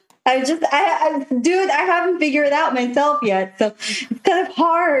 Dude, I haven't figured it out myself yet. So it's kind of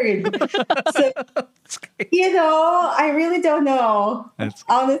hard. So, I really don't know.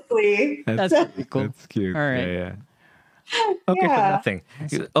 Honestly. That's pretty cool. That's cute. All right. Yeah. Okay, so nothing.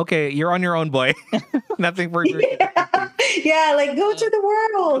 Okay, you're on your own, boy. Nothing for you. Yeah, like go to the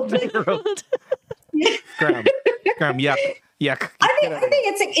world. Scram, yuck. I think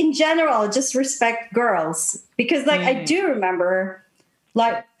it's like, in general, just respect girls. Because like I do remember,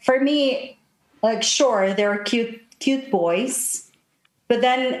 like for me, like sure, there are cute boys, but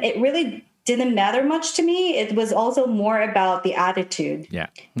then it really didn't matter much to me. It was also more about the attitude. Yeah.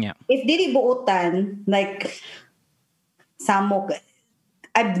 If dili buutan, like samok,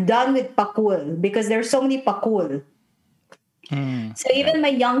 I'm done with pakul because there's so many pakul. So even my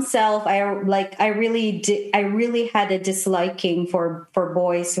young self, I really had a disliking for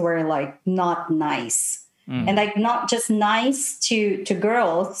boys who were like not nice, and like not just nice to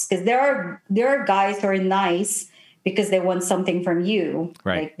girls, because there are guys who are nice because they want something from you,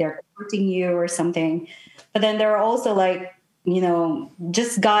 right? Like they're courting you or something. But then there are also like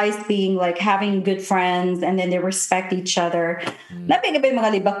just guys being like having good friends and then they respect each other. Napin ba yung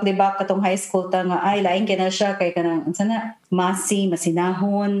mga libak-libak katong high school ta nga ay lain kina siya kay kanang sana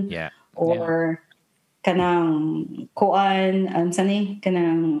masinahon or kanang kuan sani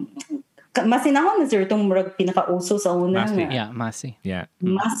kanang masinahon na sir itong murag pinakauso sa una. Masi.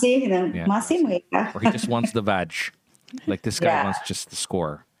 Masi mo ka. Or he just wants the vag. Like this guy wants just the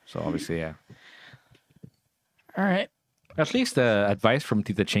score. So obviously, All right. At least the advice from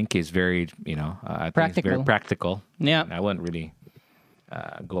Tita Chinky is very, practical. Very practical. Yeah. I wouldn't really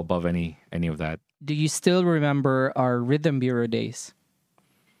go above any of that. Do you still remember our Rhythm Bureau days?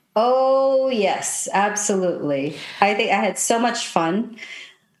 Oh, yes, absolutely. I think I had so much fun.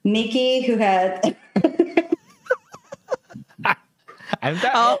 Mickey, who had...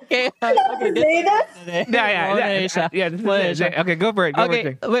 Okay. Okay, go for it.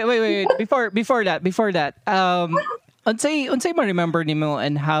 Okay, wait. Before that, unsay mo remember nimo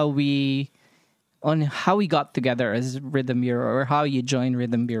and how we got together as Rhythm Bureau or how you joined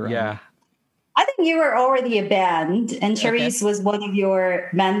Rhythm Bureau? Yeah. I think you were already a band, and Charisse was one of your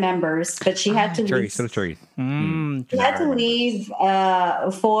band members, but she had to leave. Charisse. She had to leave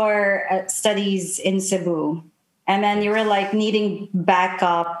for studies in Cebu. And then you were like needing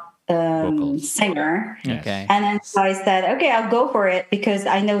backup Vocals. singer. Yes. Okay. And then so I said, okay, I'll go for it because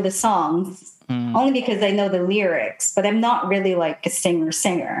I know the songs. Only because I know the lyrics, but I'm not really like a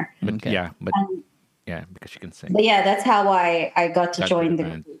singer. But Okay. yeah, but yeah, because you can sing. But yeah, that's how I got to Got join the the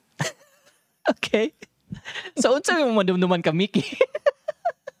band. group. Okay. So, unsa yung madumduman ka, Mickey?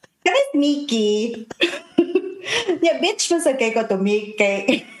 Kasi Mickey. Yeah, bitch mas kay ko to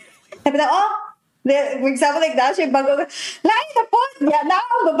Mickey. Sabi na, for example, like that, siya bago, lain na po, yeah, na,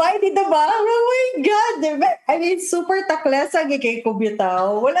 babae dito ba? Oh my God. I mean, super taklesa kay ko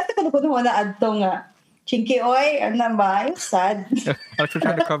bitaw. Wala ta kanukunuha na adto nga. Chinky, oy, ano ba? I'm sad. I was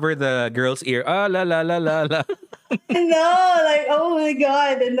trying to cover the girl's ear. Ah, la la la la la. No, like, oh my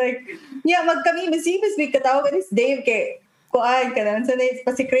God. And like, yeah, magkami, masibis, may katawa ka ni Dave kay, kuan ka na. So,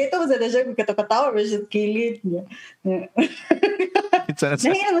 pasikreto mo sa na siya, may katawa mo siya kilid. Yeah. It's an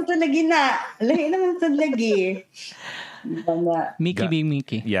Lahi naman sa lagi na. Lahi naman sa lagi. Banda. Mickey being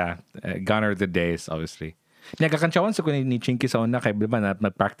Mickey. Yeah, gone are the days, obviously. Nagkakantsawan sa ko ni Chinky sa una kay diba na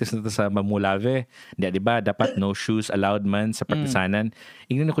mag-practice na to sa Mamulave. Di ba dapat no shoes allowed man sa praktisanan.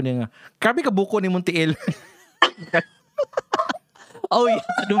 Ingnan ko niya nga, grabe ka buko ni Montiel. Oh, yeah.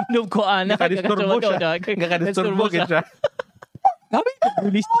 Dum ko, ana. Nakadisturbo siya. Nakadisturbo siya. Sabi ko,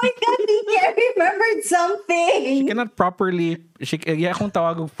 release. Oh my God, Nikki, I remembered something. She cannot properly, akong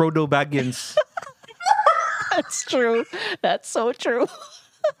tawag Frodo Baggins. That's true. That's so true.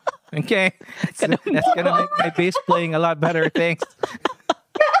 Okay. That's gonna make my bass playing a lot better. Thanks.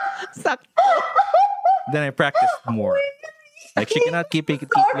 Sakto. Then I practiced more. Like she cannot keep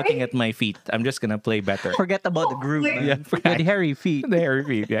looking at my feet. I'm just gonna play better. Forget about the groove, man. Yeah, Forget the hairy feet. The hairy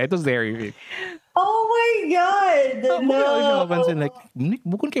feet. Yeah, it was the hairy feet. Oh my God. No. Like, Nick,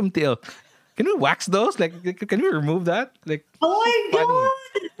 bukon kayo MTL. Can we wax those? Like, can we remove that? Like, Oh my God.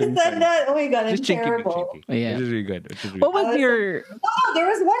 That, oh my God, I'm just Chinky. terrible. Yeah. Which is really good. What was your... Oh, there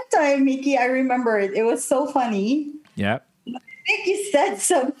was one time, Mickey, I remember it. It was so funny. Yeah. I think you said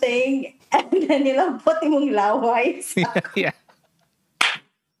something and then nilampot mong laway. Yeah.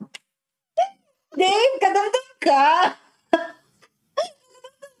 Dave, kadamdam ka.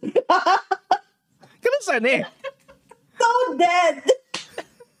 Ganun saan eh. So dead.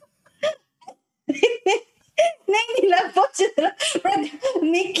 Nang nilampot siya.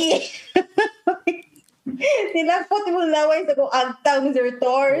 Mickey. Nilampot mong laway sa kung agtang or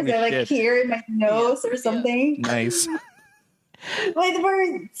tours Holy or like shit. here in my nose or something. Nice. Like, there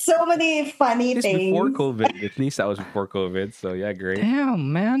were so many funny It's things. before COVID. At least that was before COVID. So yeah, great.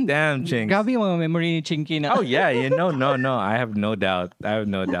 Damn, man. Damn, Chinks. Grabe yung mga memory ni Chinky na. Oh yeah, no. I have no doubt.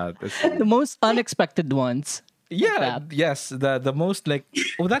 That's- The most unexpected ones. yeah, That. yes. The most like,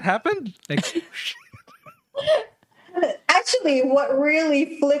 oh, that happened. Like, Actually, what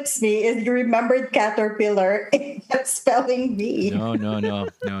really flips me is you remembered caterpillar and kept spelling V.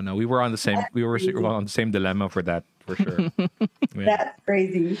 no. We were on the same. We were on the same dilemma for that for sure. Yeah. That's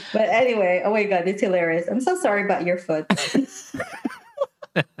crazy. But anyway, oh my God, it's hilarious. I'm so sorry about your foot.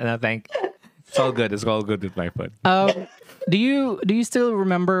 And I think it's all good. It's all good with my foot. Do you still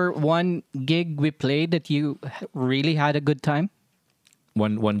remember one gig we played that you really had a good time?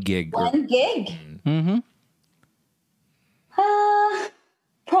 One gig. One gig. Mm-hmm.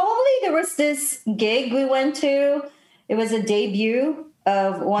 Probably there was this gig we went to. It was a debut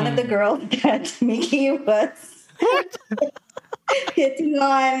of one of the girls that Mickey was hitting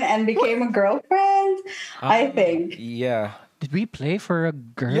on and became a girlfriend. I think. Yeah. Did we play for a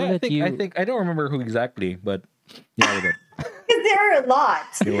girl Yeah, that you... I think I don't remember who exactly, but yeah, we did. Because there are a lot.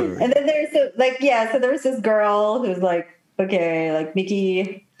 There were. And then there's so there was this girl who's like, okay, like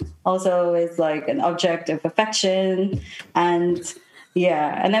Mickey also is like an object of affection. And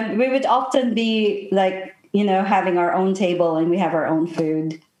yeah, and then we would often be like, having our own table and we have our own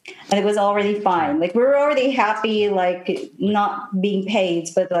food. And it was already fine. Like we were already happy, like not being paid,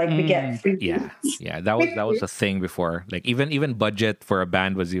 but like we get free. Yeah. That was a thing before. Like even budget for a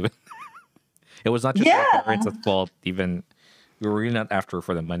band was even. It was not just our parents' fault. Even we were really not after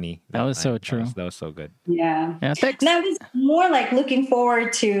for the money. That was so true. That was so good. Yeah. Yeah, thanks. Now it's more like looking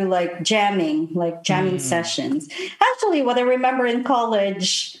forward to like jamming sessions. Actually, what I remember in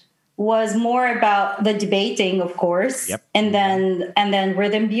college was more about the debating, of course, Yep. and then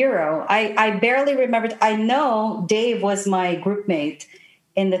Rhythm Bureau. I barely remembered. I know Dave was my group mate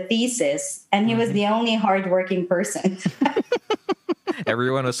in the thesis, and he was the only hardworking person.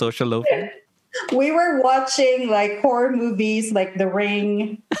 Everyone was social loafing. We were watching like horror movies, like The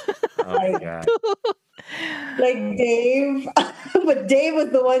Ring, Oh my god. like Dave, but Dave was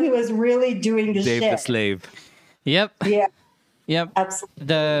the one who was really doing the Dave shit. the slave. Yep. Yeah, Yep. absolutely.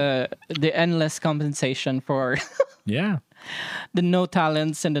 The endless compensation for Yeah. the no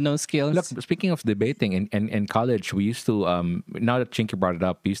talents and the no skills. Look, speaking of debating, in college, we used to, now that Chinky brought it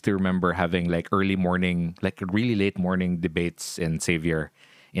up, we used to remember having like early morning, like really late morning debates in Xavier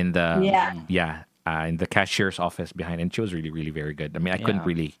in the, in the cashier's office behind. And she was really, really very good. I mean, I couldn't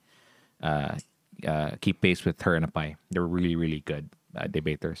really keep pace with her and Apay. They were really, really good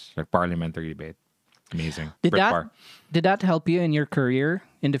debaters, like parliamentary debate. Amazing. Did that help you in your career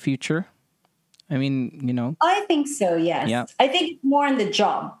in the future? I mean, you know. I think so, yes. Yeah. I think it's more on the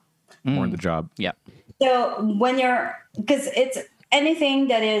job. More on the job. Yeah. So when because it's anything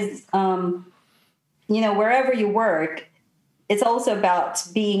that is, wherever you work, it's also about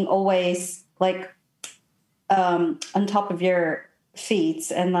being always like on top of your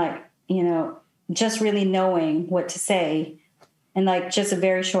feet and like, just really knowing what to say in like just a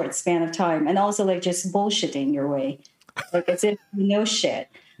very short span of time. And also like just bullshitting your way. Like as if you know shit.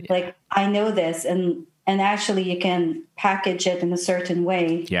 Yeah. Like I know this and actually you can package it in a certain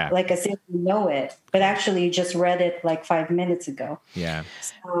way. Yeah. Like as if you know it. But actually you just read it like 5 minutes ago. Yeah.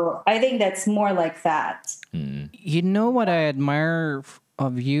 So I think that's more like that. You know what I admire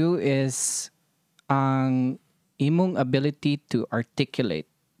of you is ang imong ability to articulate,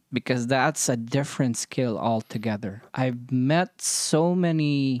 because that's a different skill altogether. I've met so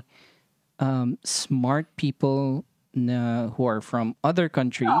many smart people who are from other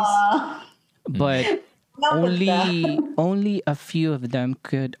countries, but only a few of them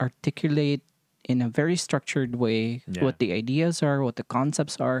could articulate in a very structured way what the ideas are, what the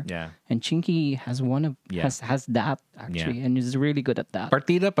concepts are. Yeah. And Chinky has has that actually, and is really good at that.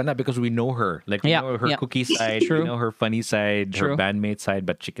 Partida pa na because we know her. Like, we know her cookie side, we know her funny side, her bandmate side,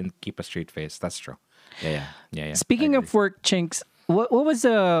 but she can keep a straight face. That's true. Yeah. Speaking of work, Chinks, what was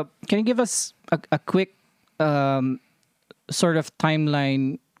can you give us a quick sort of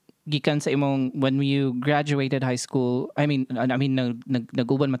timeline gikan sa imong when you graduated high school? I mean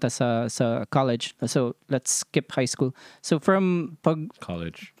naguban mata sa college. So let's skip high school. So from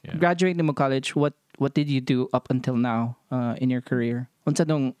college, graduating mo college, what did you do up until now in your career? Unsa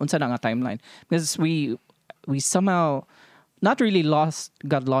na nga timeline? Because we somehow not really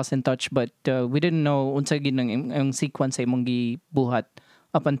got lost in touch, but we didn't know unsa gid ang sequence sa imong gibuhat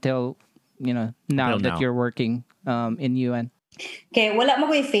up until now that you're working in UN. Okay, wala mo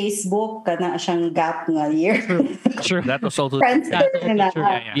ko'y Facebook kana siyang gap nga year. Sure. That was also Friends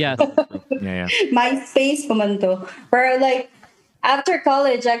Yes. Yeah. MySpace pa man to. But like after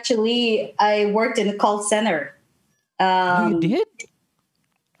college, actually, I worked in a call center. You did?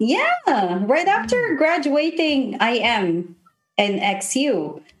 Yeah, right after graduating, I am in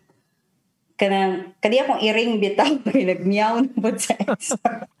XU. Kadi akong iring bitaw pag nagmeow na po sa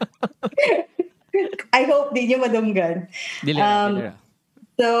I hope di nyo madunggan.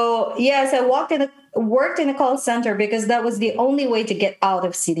 So yes, I worked in a call center because that was the only way to get out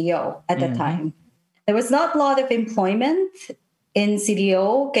of CDO at the time. There was not a lot of employment in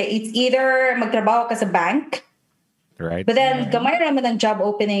CDO. Okay, it's either magtrabaho ka sa bank, right? But then gamay naman ang job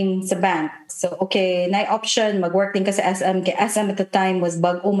opening sa bank. So okay, na option magwork din ka sa SM. Kaya SM at the time was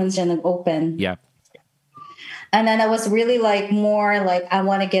bag-o man siya nag-open. Yeah. And then I was really like more like I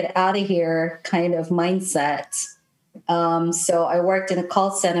want to get out of here kind of mindset. So I worked in a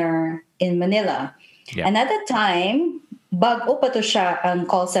call center in Manila. Yeah. And at the time, bag-o pa to siya ang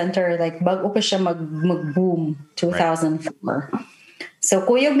call center, like bag-o pa siya mag-boom 2004. Right. So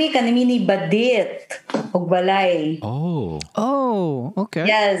kuyog mi kanimi ni badit og balay. Oh, okay.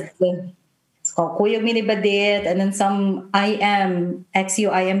 Yes. So kuyog mi ni badit, and then some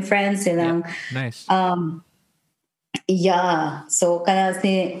XU IM friends silang. Yeah. Nice. Yeah. So kana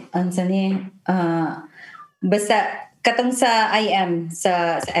basta katong sa IM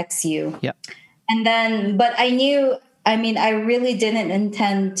sa XU. Yeah. And then but I really didn't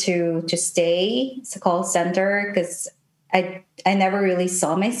intend to stay at the call center because I never really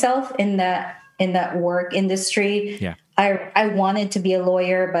saw myself in that work industry. Yeah. I wanted to be a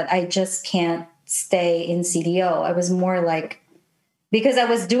lawyer, but I just can't stay in CDO. I was more like, because I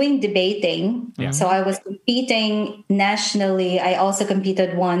was doing debating. Yeah. So I was competing nationally. I also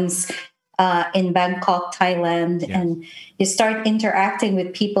competed once in Bangkok, Thailand. Yeah. And you start interacting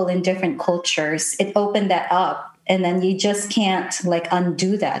with people in different cultures. It opened that up. And then you just can't like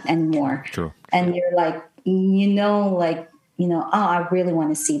undo that anymore. True. And you're like, I really want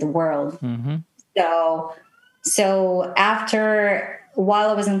to see the world. Mm-hmm. So while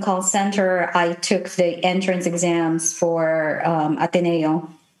I was in call center, I took the entrance exams for Ateneo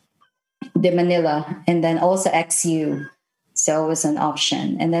de Manila and then also XU. So it was an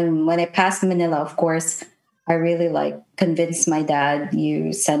option. And then when I passed Manila, of course, I really like convinced my dad,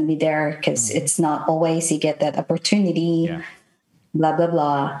 you send me there because it's not always you get that opportunity, Yeah. blah, blah,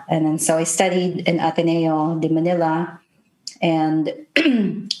 blah. And then so I studied in Ateneo de Manila, and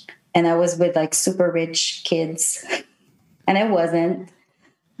and I was with like super rich kids, and I wasn't,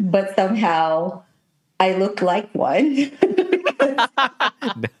 but somehow I looked like one.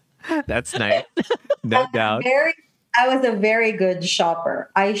 That's nice. No doubt. I was a very good shopper.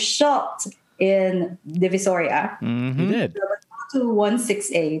 I shopped in Divisoria You did. to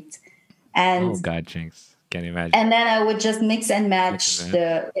 168, Oh and God, Jinx. Can't imagine. and then I would just mix and match Mix and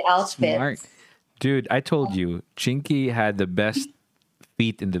the outfit. Smart. Dude, I told you, Chinky had the best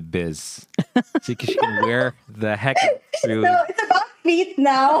feet in the biz. She can wear the heck through. So it's about feet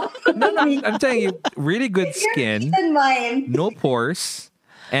now. No, I'm telling you, really good skin, And mine. no pores,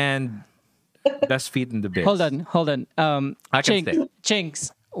 and best feet in the biz. Hold on. I can stay.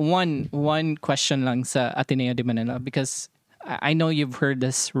 Chinks, one question lang sa Ateneo de Manila, because I know you've heard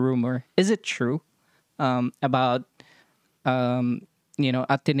this rumor. Is it true about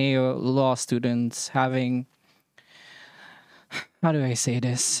Ateneo law students having, how do I say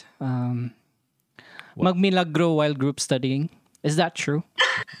this? Magmilagro while group studying. Is that true?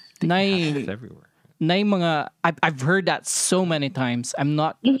 It's everywhere. Nay mga I've heard that so many times. I'm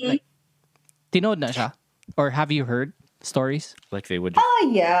not like tinod na siya. Or have you heard stories? Like they would Oh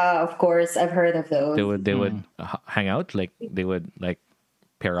yeah, of course. I've heard of those. they would hang out, like they would like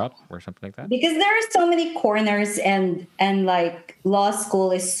pair up or something like that. Because there are so many corners, and like law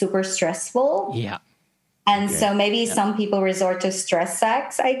school is super stressful. Yeah. And so maybe some people resort to stress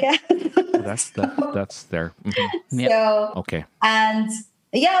sex, I guess. That's there. Mhm. So Okay. and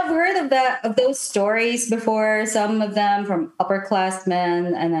yeah, I've heard of those stories before. Some of them from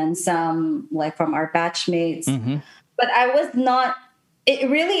upperclassmen, and then some like from our batchmates. But I was not. It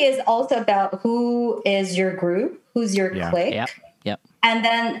really is also about who is your group, who's your clique, Yep. and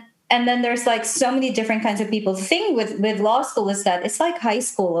then there's like so many different kinds of people. The thing with law school is that it's like high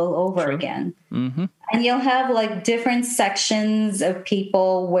school all over again. And you'll have like different sections of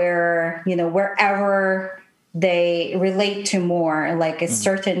people where, wherever they relate to more, like a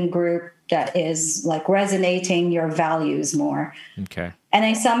certain group that is like resonating your values more. Okay. And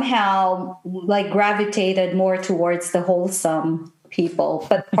I somehow like gravitated more towards the wholesome people,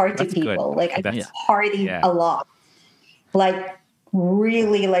 but party That's good. people. Like I That's- partied a lot. Like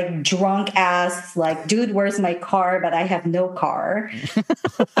really like drunk ass, like, dude, where's my car? But I have no car.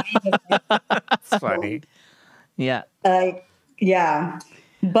 That's funny. Yeah. Like, yeah.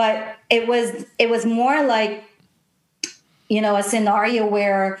 But it was more like, a scenario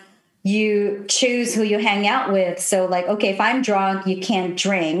where you choose who you hang out with. So like, okay, if I'm drunk, you can't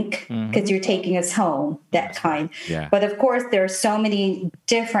drink because you're taking us home, that kind. Yeah. But of course, there are so many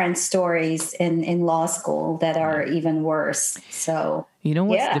different stories in law school that are even worse. So You know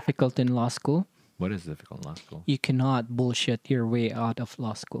what's yeah. difficult in law school? What is difficult in law school? You cannot bullshit your way out of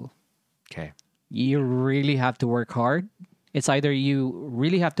law school. Okay. You really have to work hard. It's either you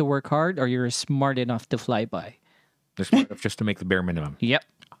really have to work hard or you're smart enough to fly by. They're smart enough just to make the bare minimum. Yep.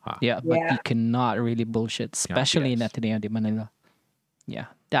 Yeah, but Yeah. you cannot really bullshit, especially in yes. Ateneo de Manila. Yeah,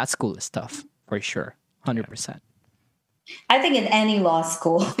 that school is tough for sure, 100%. I think in any law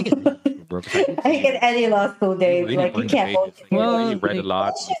school, Broke I think in any law school days, really like you learned can't the pages. bullshit Well, You read a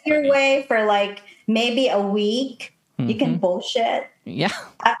lot. your way for like maybe a week. You can bullshit. Yeah,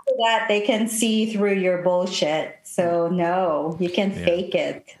 After that, they can see through your bullshit. So no, you can fake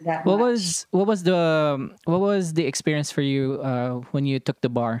it. That what much. was the experience for you when you took the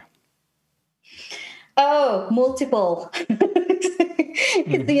bar? Oh, multiple. I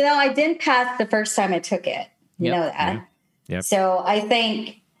didn't pass the first time I took it. You Yep. know that. Yep. So I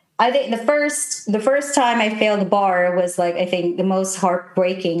think the first time I failed the bar was like I think the most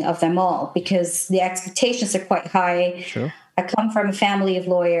heartbreaking of them all, because the expectations are quite high. Sure. I come from a family of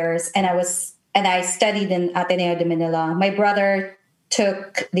lawyers, and I studied in Ateneo de Manila. My brother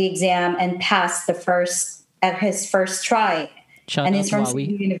took the exam and passed at his first try. Shout And out he's from Wawi.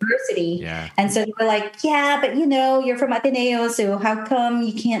 Cebu University. Yeah. And so they were like, yeah, but you're from Ateneo, so how come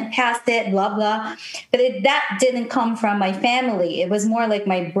you can't pass it, blah, blah. But that didn't come from my family. It was more like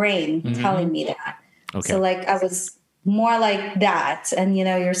my brain telling me that. Okay. So like I was more like that, and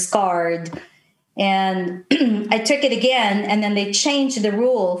you're scarred. And I took it again, and then they changed the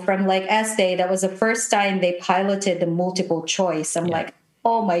rule from like essay. That was the first time they piloted the multiple choice. I'm like,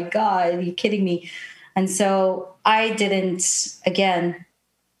 oh my God, are you kidding me? And so I didn't, again,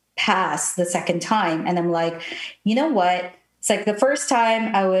 pass the second time. And I'm like, you know what? It's like the first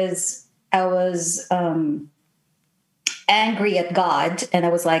time I was angry at God, and I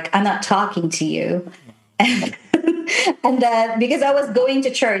was like, I'm not talking to you. And because I was going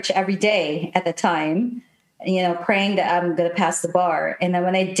to church every day at the time, praying that I'm going to pass the bar. And then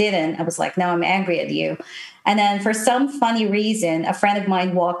when I didn't, I was like, no, I'm angry at you. And then for some funny reason, a friend of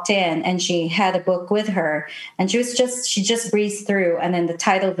mine walked in and she had a book with her, and she just breezed through. And then the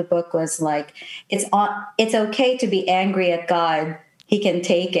title of the book was like, it's okay to be angry at God. He can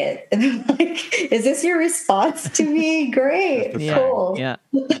take it. And I'm like, is this your response to me? Great. Cool. Yeah.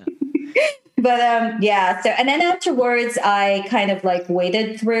 But so, and then afterwards I kind of like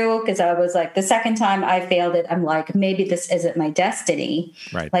waited through, because I was like, the second time I failed it, I'm like, maybe this isn't my destiny.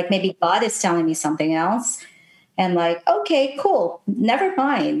 Right. Like maybe God is telling me something else. And like, okay, cool, never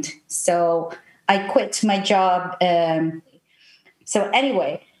mind. So I quit my job. So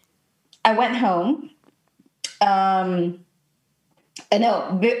anyway, I went home.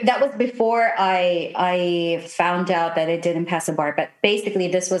 No, that was before I found out that I didn't pass the bar. But basically,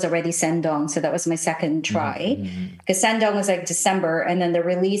 this was already Sendong, so that was my second try. Because Sendong was like December, and then the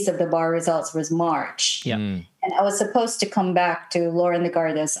release of the bar results was March. Yeah. And I was supposed to come back to Lauren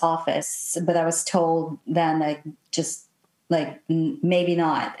Legarda's office, but I was told then like just like maybe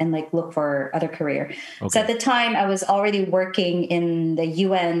not, and like look for other career. Okay. So at the time I was already working in the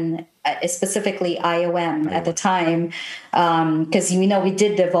UN, specifically IOM at the time, because we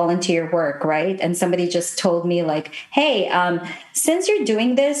did the volunteer work, right? And somebody just told me like, hey, since you're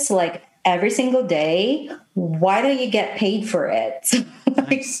doing this like every single day, why don't you get paid for it?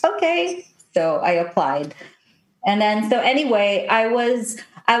 Nice. Like, okay. So I applied. And then so anyway, I was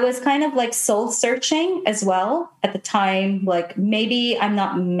kind of like soul searching as well at the time. Like maybe I'm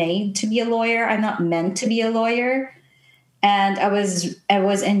not made to be a lawyer. I'm not meant to be a lawyer. And I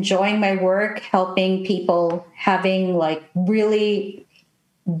was enjoying my work, helping people, having like really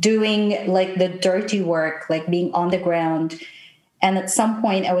doing like the dirty work, like being on the ground. And at some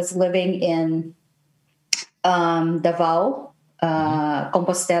point I was living in Davao,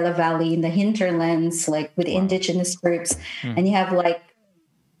 Compostela Valley in the hinterlands, like with indigenous groups. And you have like,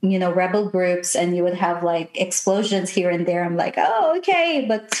 rebel groups, and you would have like explosions here and there. I'm like, oh, okay,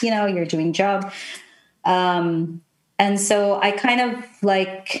 but you're doing job. And so I kind of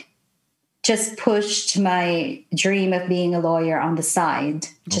like just pushed my dream of being a lawyer on the side,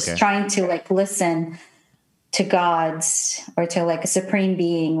 just trying to like listen to God's or to like a supreme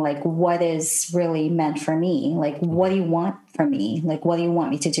being, like what is really meant for me? Like, what do you want from me? Like, what do you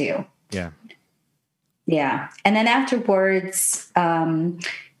want me to do? Yeah. Yeah. And then afterwards,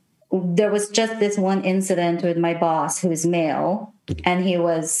 there was just this one incident with my boss who is male, and he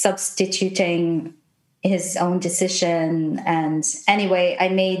was substituting his own decision. And anyway, I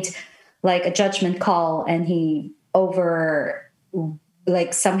made like a judgment call, and he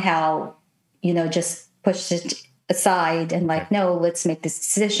somehow, just pushed it aside and like, no, let's make this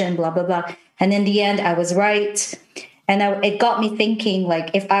decision, blah, blah, blah. And in the end, I was right. And it got me thinking,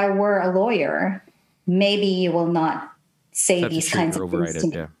 like, if I were a lawyer, maybe you will not say these kinds of things to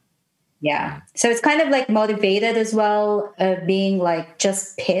me. Yeah. So it's kind of like motivated as well, being like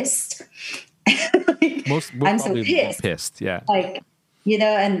just pissed. I'm so pissed. Yeah. Like,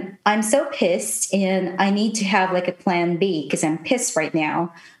 and I'm so pissed, and I need to have like a plan B because I'm pissed right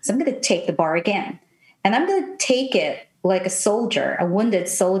now. So I'm going to take the bar again, and I'm going to take it like a soldier, a wounded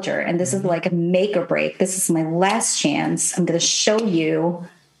soldier. And this is like a make or break. This is my last chance. I'm going to show you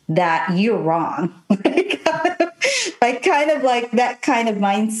that you're wrong. Like kind of like that kind of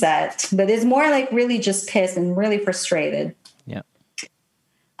mindset, but it's more like really just pissed and really frustrated. Yeah.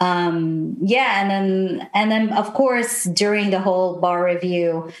 And then of course, during the whole bar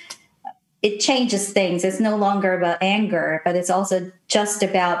review, it changes things. It's no longer about anger, but it's also just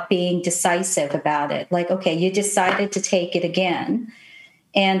about being decisive about it. Like, okay, you decided to take it again.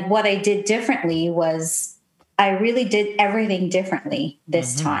 And what I did differently was I really did everything differently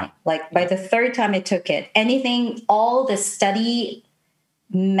this time. Like by the third time I took it, all the study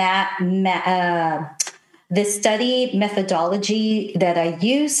the study methodology that I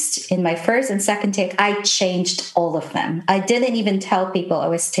used in my first and second take, I changed all of them. I didn't even tell people I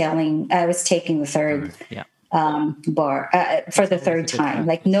was taking the third bar for the third time.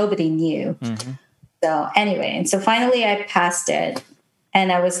 Like nobody knew. So anyway, and so finally I passed it. And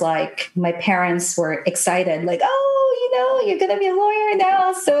I was like, my parents were excited, like, oh, you're going to be a lawyer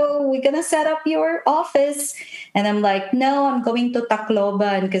now. So we're going to set up your office. And I'm like, no, I'm going to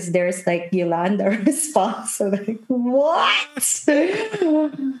Tacloban because there's like Yolanda response. So like, what?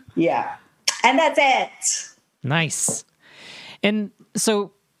 Yeah. And that's it. Nice. And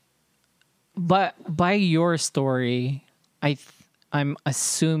so by your story, I'm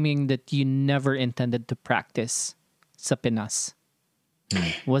assuming that you never intended to practice sa Pinas.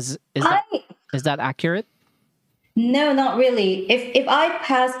 Is that accurate? No, not really. If I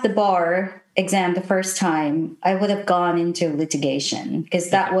passed the bar exam the first time, I would have gone into litigation because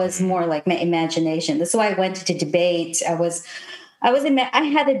that was more like my imagination. That's why I went to debate. I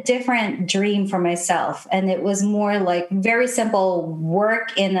had a different dream for myself, and it was more like very simple: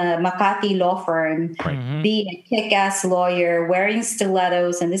 work in a Makati law firm, be a kick-ass lawyer, wearing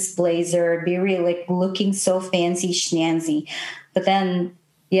stilettos and this blazer, be really like looking so fancy schmancy. But then,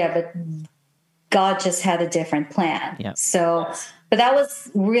 yeah, but God just had a different plan. Yeah. So, but that was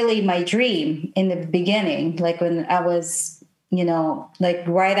really my dream in the beginning, like when I was, like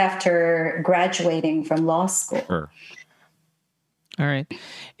right after graduating from law school. Sure. All right.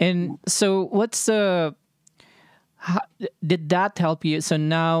 And so did that help you? So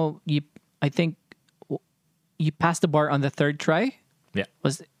now I think you passed the bar on the third try? Yeah.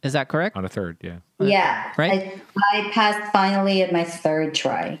 Is that correct? On a third, yeah. Yeah. Right? I passed finally at my third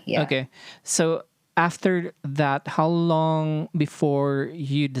try. Yeah. Okay. So after that, how long before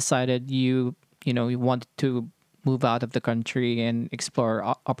you decided you wanted to move out of the country and explore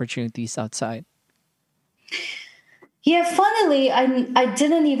opportunities outside? Yeah, funnily, I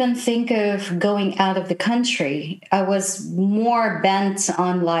didn't even think of going out of the country. I was more bent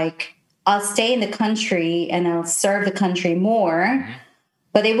on like, I'll stay in the country and I'll serve the country more.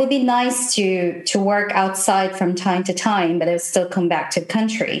 But it would be nice to work outside from time to time, but I'll still come back to the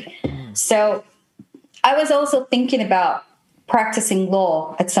country. So I was also thinking about practicing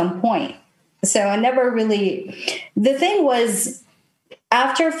law at some point. So I never really, the thing was,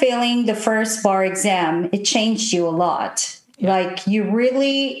 after failing the first bar exam, it changed you a lot. Yeah. Like you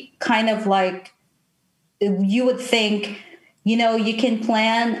really kind of like, you would think, you can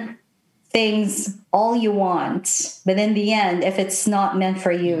plan things all you want, but in the end, if it's not meant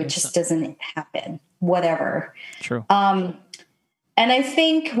for you, it just doesn't happen, whatever. True. And I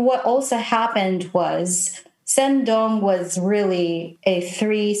think what also happened was Sendong was really a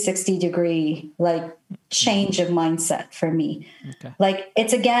 360-degree like change of mindset for me. Okay. Like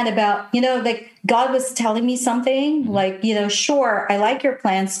it's again about, like God was telling me something like, sure, I like your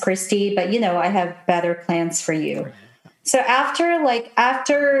plans, Christy, but I have better plans for you. So after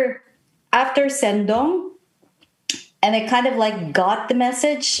Sendong, and I kind of like got the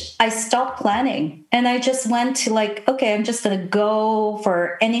message, I stopped planning and I just went to like, okay, I'm just going to go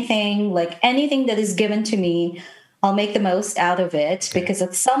for anything that is given to me. I'll make the most out of it because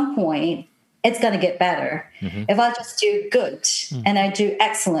at some point it's going to get better. If I just do good and I do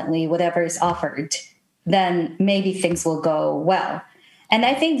excellently, whatever is offered, then maybe things will go well. And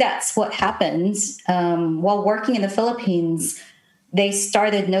I think that's what happened while working in the Philippines. They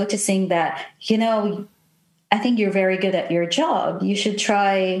started noticing that, I think you're very good at your job. You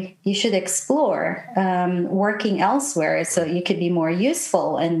should explore working elsewhere so you could be more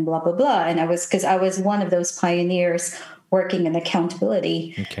useful and blah, blah, blah. And I was one of those pioneers working in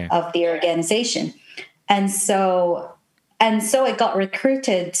accountability of the organization. And so I got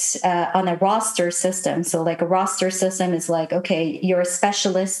recruited on a roster system. So like a roster system is like, okay, you're a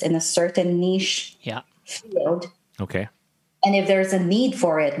specialist in a certain niche field. Okay. And if there's a need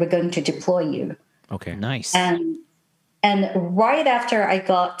for it, we're going to deploy you. Okay. Nice. And right after I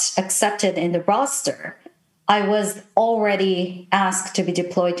got accepted in the roster, I was already asked to be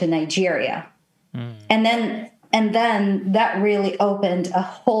deployed to Nigeria. And then that really opened a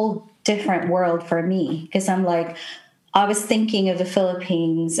whole different world for me because I'm like, I was thinking of the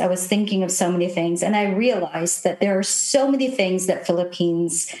Philippines. I was thinking of so many things. And I realized that there are so many things that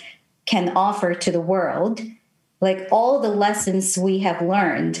Philippines can offer to the world. Like all the lessons we have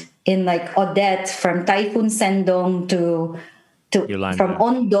learned in like Odette, from Typhoon Sendong to Yolanda. From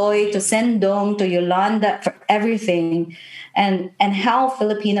Ondoy to Sendong to Yolanda, for everything. And how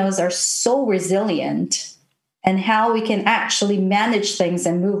Filipinos are so resilient and how we can actually manage things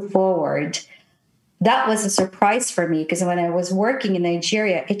and move forward. That was a surprise for me because when I was working in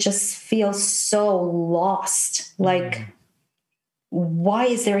Nigeria, it just feels so lost. Like, why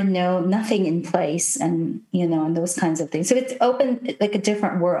is there nothing in place and those kinds of things. So it's opened like a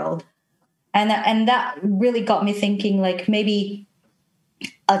different world. And that really got me thinking like maybe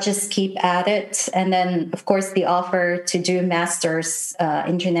I'll just keep at it. And then of course the offer to do a master's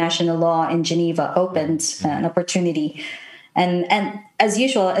international law in Geneva opened an opportunity. And as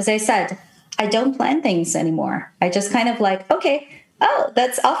usual, as I said, I don't plan things anymore. I just kind of like, okay, oh,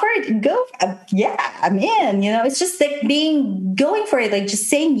 that's offered. Go. Yeah, I'm in. It's just like going for it, like just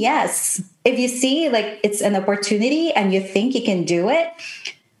saying yes. If you see like it's an opportunity and you think you can do it,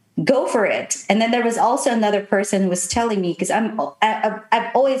 go for it. And then there was also another person who was telling me, because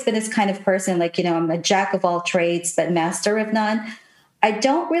I've always been this kind of person, like, I'm a jack of all trades, but master of none. I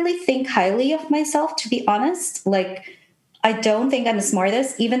don't really think highly of myself, to be honest. Like, I don't think I'm the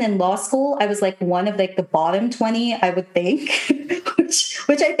smartest. Even in law school, I was like one of like the bottom 20, I would think,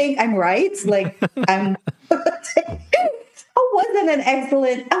 which I think I'm right. Like, I'm I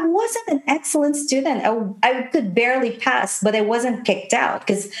wasn't an excellent student. I could barely pass, but I wasn't kicked out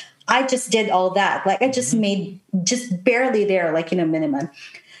because I just did all that. Like, I just made just barely there, like, minimum.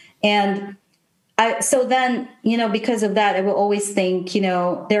 And so then, because of that, I will always think,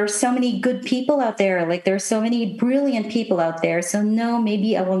 there are so many good people out there. Like, there are so many brilliant people out there. So no,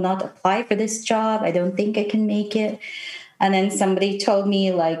 maybe I will not apply for this job. I don't think I can make it. And then somebody told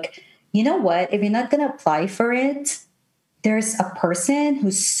me, like, you know what? If you're not going to apply for it, there's a person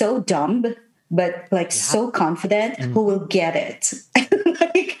who's so dumb, but like so confident who will get it.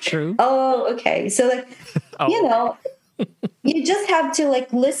 Like, True. oh, okay. So like, you just have to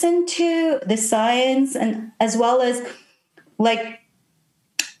like listen to the science, and as well as like,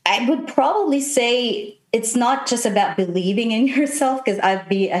 I would probably say it's not just about believing in yourself, because I'd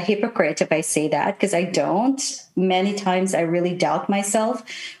be a hypocrite if I say that, because I don't. Many times I really doubt myself,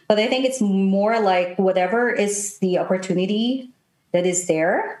 but I think it's more like whatever is the opportunity that is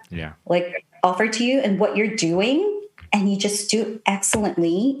there, like offered to you, and what you're doing, and you just do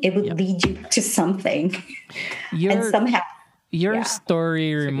excellently, it would lead you to something. And somehow your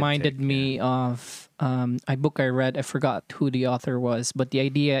story reminded me of a book I read. I forgot who the author was, but the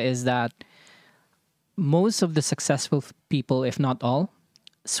idea is that most of the successful people, if not all,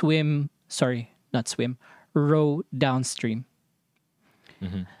 row downstream.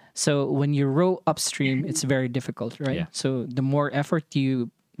 So when you row upstream, it's very difficult, right? Yeah. So the more effort you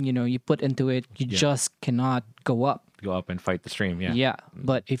put into it, you just cannot go up. Go up and fight the stream. Yeah. Yeah.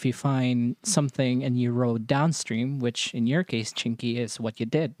 But if you find something and you row downstream, which in your case, Chinky, is what you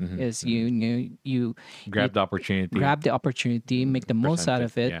did, is you grab the opportunity, make the most out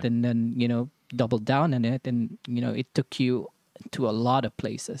of it, and then, double down on it. And, it took you to a lot of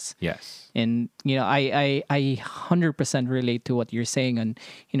places. Yes. And, I 100% relate to what you're saying on,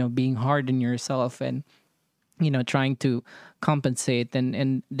 being hard on yourself and, trying to compensate.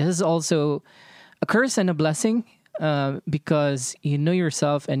 And this is also a curse and a blessing, because you know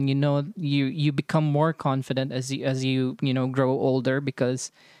yourself, and you become more confident as you grow older,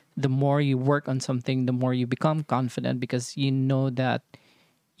 because the more you work on something, the more you become confident, because you know that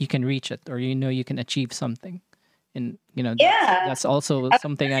you can reach it, or you can achieve something. And that's also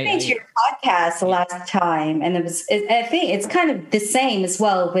something I listened to your podcast last time, and I think it's kind of the same as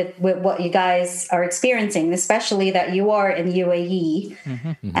well with what you guys are experiencing, especially that you are in UAE,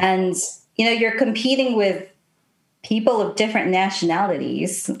 and you're competing with people of different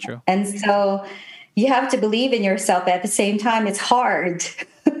nationalities. True. And so you have to believe in yourself, but at the same time it's hard.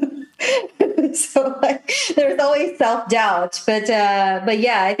 So like, there's always self-doubt, but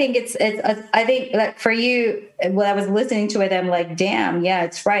yeah, I think I think like for you, when I was listening to it, I'm like, damn, yeah,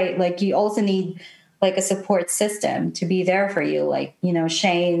 it's right. Like, you also need like a support system to be there for you, like,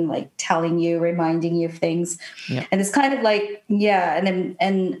 Shane, like telling you, reminding you of things. Yeah. And it's kind of like, and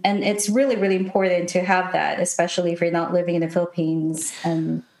it's really, really important to have that, especially if you're not living in the Philippines.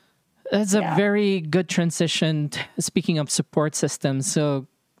 And that's a very good transition. Speaking of support systems, so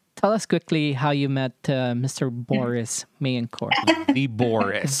tell us quickly how you met Mr. Boris Mayencourt. The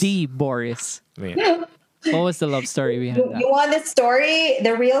Boris. The Boris. Yeah. What was the love story behind that? You want the story,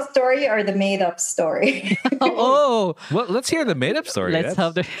 the real story, or the made-up story? Oh, Well, let's hear the made-up story. let's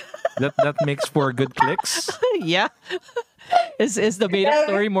have the that makes for good clicks. yeah. Is the made-up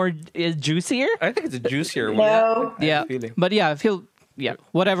story more juicier? I think it's a juicier one. No. Yeah, but yeah, I feel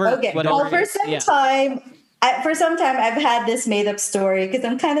whatever. Okay. Whatever. Well, for some time, I've had this made-up story because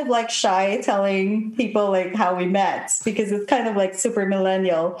I'm kind of like shy telling people like how we met, because it's kind of like super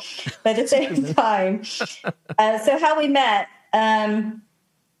millennial. But at the same time, so how we met, I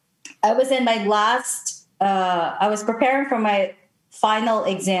was in my last. I was preparing for my final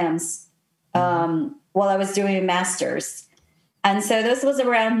exams while I was doing a master's, and so this was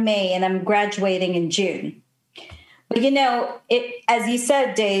around May, and I'm graduating in June. But as you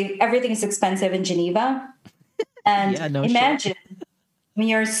said, Dave, everything's expensive in Geneva. And imagine when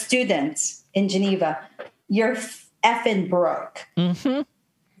you're a student in Geneva, you're effing broke.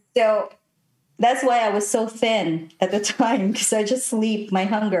 So that's why I was so thin at the time, because I just sleep my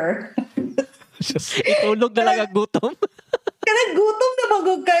hunger. Itulog na lang ang gutom. Kaya gutom na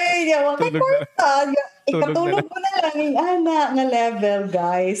magug kayo niya. Ikatulog mo na lang yung anak nga level,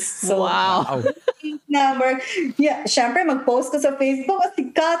 guys. So, wow. Number. Yeah, syempre mag-post ko sa Facebook at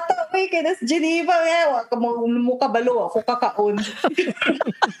si Kata, kaya nas Geneva, waka mo kabalo, ako kakaon.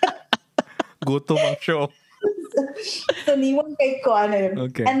 Gutom ang show. So niwan kay ko ano yun.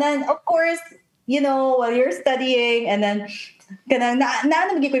 Okay. And then of course, while you're studying, and then kanang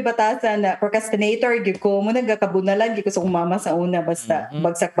naano gyud ko'y batasan na procrastinator gyud ko mo nagakabunalan gyud ko sa umama sa una basta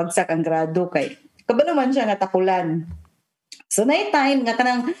bagsak-bagsak ang grado kay kabalo man siya nga takulan. So night time nga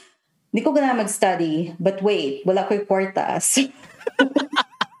kanang di ko gana mag-study, but wait, wala ko'y kwartas.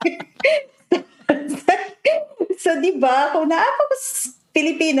 So di ba kung naapa ko sa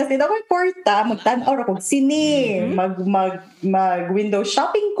Pilipinas, di na ko'y kwarta, magtanaw ra kog sini, mag window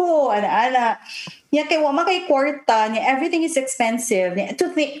shopping ko, ana-ana. Yeah, kay wama kay kwarta, everything is expensive.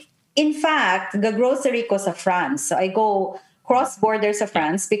 In fact, the grocery ko sa France. So I go cross border sa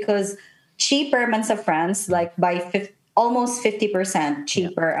France because cheaper man sa France, like by almost 50%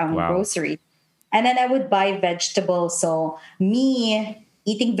 cheaper ang grocery. And then I would buy vegetables. So me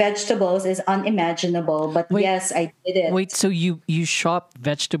eating vegetables is unimaginable, but yes, I did it. Wait, so you shop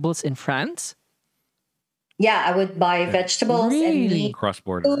vegetables in France? Yeah, I would buy vegetables and meat,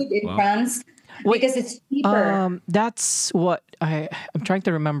 cross-border food in France because it's cheaper. That's what I'm trying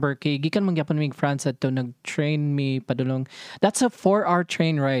to remember. Kay gikan man gyapon mig France adto nag-train me padulong. That's a 4-hour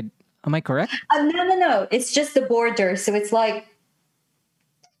train ride. Am I correct? No. It's just the border. So it's like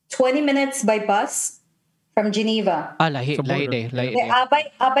 20 minutes by bus from Geneva. Lahi day.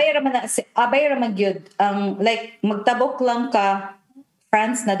 Abay raman gyud. Like magtabok lang ka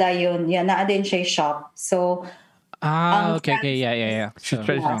France na dayon. Yeah, naa din siya shop. So okay. Yeah. She's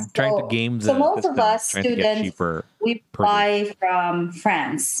trying to game the So most system, of us trying to get students, cheaper we buy from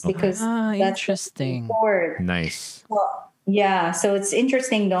France because that's interesting. Nice. Well, yeah, so it's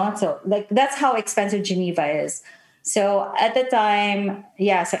interesting, no? So like that's how expensive Geneva is. So at the time,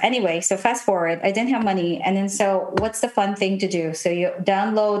 so anyway, so fast forward, I didn't have money. And then so what's the fun thing to do? So you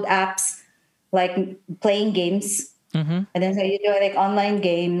download apps like playing games. And then so you do like online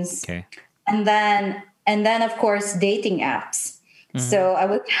games. Okay. And then of course dating apps. So I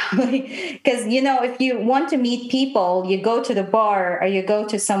would because if you want to meet people, you go to the bar or you go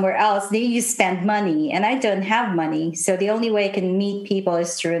to somewhere else, then you spend money. And I don't have money. So the only way I can meet people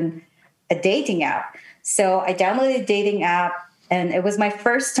is through a dating app. So I downloaded a dating app, and it was my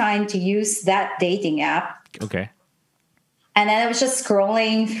first time to use that dating app. Okay. And then I was just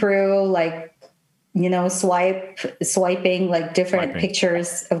scrolling through like, swiping like different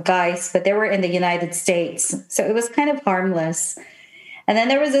pictures of guys, but they were in the United States. So it was kind of harmless. And then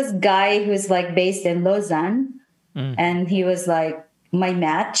there was this guy who's like based in Lausanne, and he was like my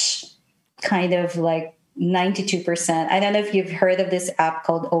match, kind of like 92%. I don't know if you've heard of this app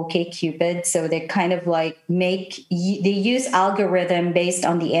called OkCupid. So they kind of like they use algorithm based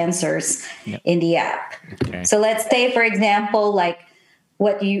on the answers in the app. Okay. So let's say, for example, like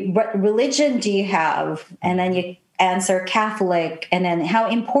what religion do you have? And then you answer Catholic. And then how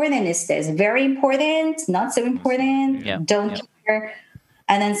important is this? Very important, not so important, don't care.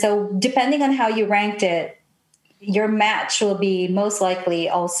 And then so depending on how you ranked it, your match will be most likely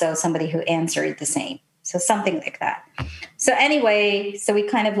also somebody who answered the same. So something like that. So anyway, so we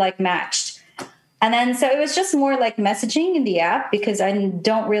kind of like matched. And then so it was just more like messaging in the app because I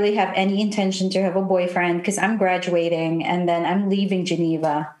don't really have any intention to have a boyfriend because I'm graduating and then I'm leaving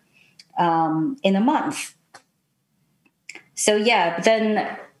Geneva in a month. So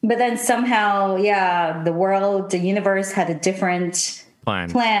but then somehow, the universe had a different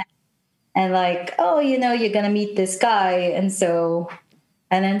plan. And like, you're going to meet this guy. And so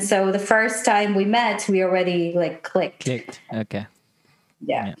the first time we met, we already like clicked. Okay.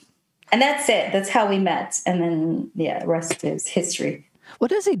 Yeah. And that's it. That's how we met. And then, the rest is history. What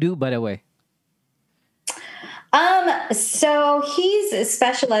does he do, by the way? So he's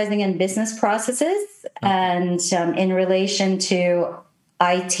specializing in business processes and in relation to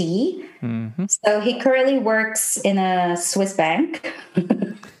IT. So he currently works in a Swiss bank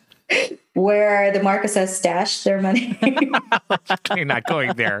where the Marcoses stash their money. You're not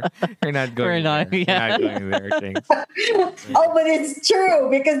going there. You're not going there. You're not going there. Thanks. But it's true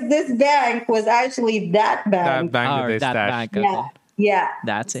because this bank was actually that bank. That bank that they that stashed. bank. Okay. Yeah.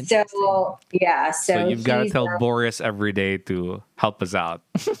 That's interesting. So you've got to tell Boris every day to help us out.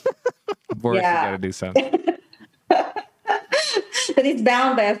 Boris, you got to do something. But it's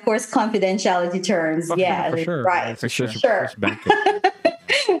bound by, of course, confidentiality terms. For sure. Right. For sure.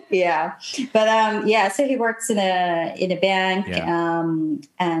 Yeah. But so he works in a bank. And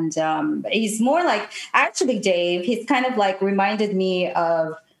he's more like, actually, Dave, he's kind of like reminded me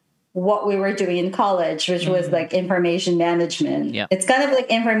of what we were doing in college, which was like information management. Yeah. It's kind of like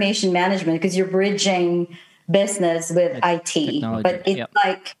information management because you're bridging business with IT. Technology. But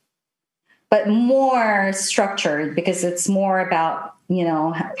it's but more structured because it's more about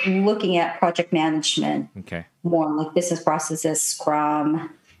looking at project management Okay. more, like business processes, Scrum,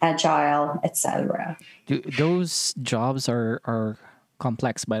 Agile, etc. Those jobs are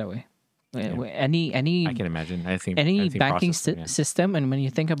complex, by the way. Any I can imagine. any banking process them, yeah. system, and when you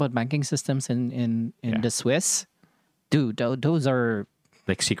think about banking systems in Yeah. the Swiss, dude, those are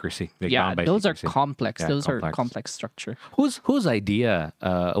Like secrecy. Like bound by those are secrecy. complex. Yeah, Those are complex. complex structure. Whose idea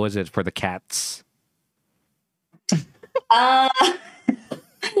was it for the cats? Uh,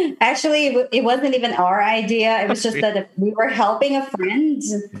 Actually, it wasn't even our idea. It was just that we were helping a friend.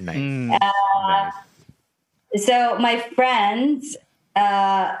 Nice. Nice. So my friend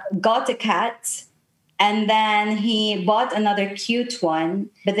got a cat, and then he bought another cute one,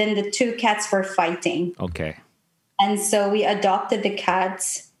 but then the two cats were fighting. Okay. And so we adopted the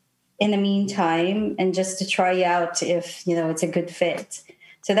cat in the meantime, and just to try out if, it's a good fit.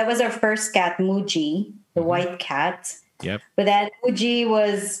 So that was our first cat, Muji, the white cat. Yep. But then Muji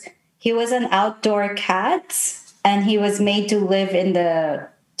he was an outdoor cat, and he was made to live in the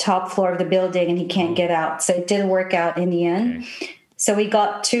top floor of the building, and he can't get out. So it didn't work out in the end. Okay. So we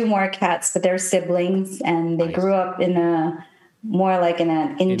got two more cats, but they're siblings, and they Nice. grew up in more like in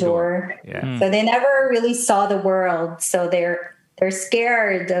an indoor. Yeah. So they never really saw the world. So they're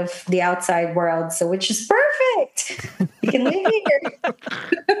scared of the outside world. So which is perfect. You can live here.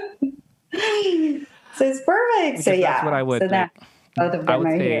 So it's perfect. Because So yeah. that's what I would So that both of I them would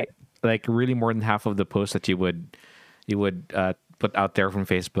are say here. like really more than half of the posts that you would put out there from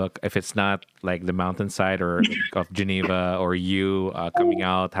Facebook, if it's not like the mountainside or of Geneva or you coming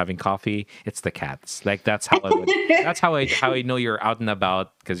out having coffee, it's the cats. Like that's how I would. That's how I know you're out and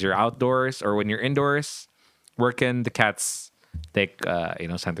about, because you're outdoors, or when you're indoors working, the cats take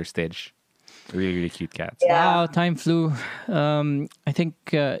center stage. Really really cute cats. Yeah. Wow, time flew. I think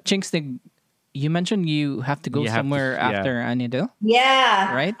Chinks, you mentioned you have to go You have to- somewhere yeah. after Anido.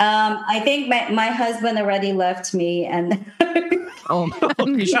 Yeah. Right? I think my husband already left me, and Oh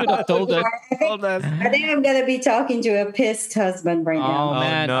man, you should have told us. I think I'm gonna be talking to a pissed husband right Oh now.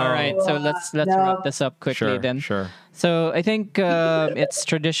 man! no. All right, so let's No. wrap this up quickly Sure. then. Sure. So I think it's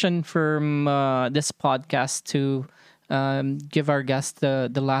tradition from this podcast to give our guest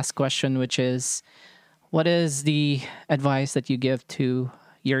the last question, which is, what is the advice that you give to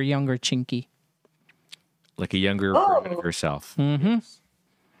your younger Chinky? Like a younger Oh. version of yourself.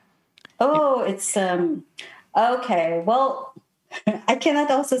 Oh, it's okay. Well, I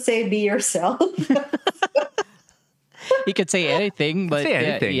cannot also say be yourself. You could say anything, but Say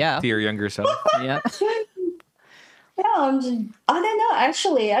anything yeah, to your younger self. yeah. Yeah, I don't know.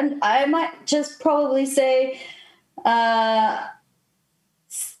 Actually, I might just probably say,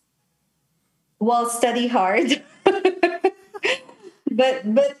 well, study hard.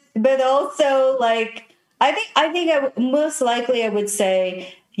 but also, like, I think most likely I would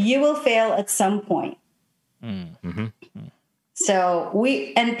say you will fail at some point. So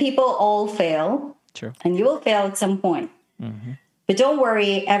people all fail, True. and you will fail at some point. But don't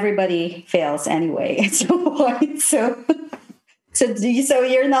worry, everybody fails anyway at some point. So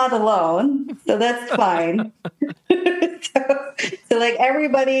you're not alone. So that's fine. so like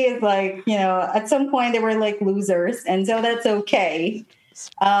everybody is like, at some point they were like losers, and so that's okay.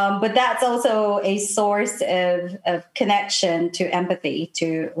 But that's also a source of connection to empathy,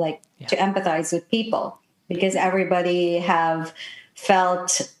 to empathize with people, because everybody have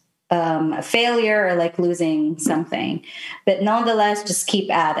felt a failure or like losing something, but nonetheless, just keep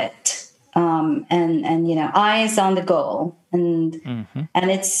at it. And eyes on the goal, and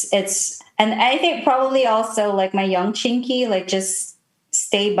it's and I think probably also like my young Chinky, like just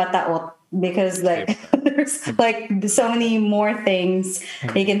stay bataot, because like there's like so many more things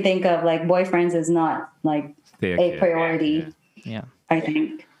you can think of. Like boyfriends is not like Stay a a kid. priority. Yeah. I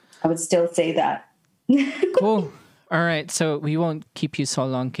think I would still say that. Cool. All right, so we won't keep you so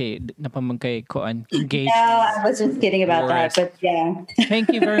long kay napamang kay koan engage. No, I was just kidding about that, but yeah.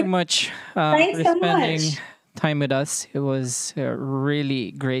 Thank you very much Thanks for so spending much. time with us. It was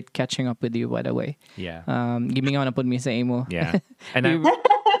really great catching up with you, by the way. Yeah. Giving on upon me sa imo. Yeah. And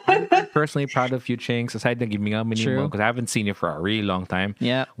I'm personally proud of you, Chinks, aside from giving up True. because I haven't seen you for a really long time.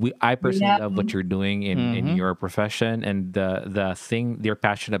 Yeah. I personally Yeah. love what you're doing in your profession, and the thing you're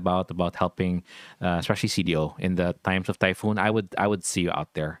passionate about helping, especially CDO in the times of typhoon. I would see you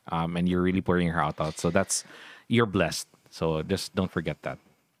out there, and you're really pouring your heart out. So you're blessed. So just don't forget that.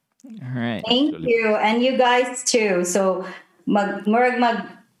 All right. Thank you, and you guys too. So, what's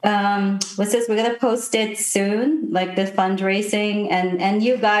this? We're gonna post it soon, like the fundraising, and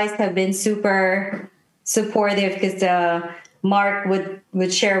you guys have been super supportive, because Mark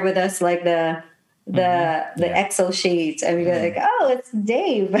would share with us like the the Excel sheets, and we go like, oh, it's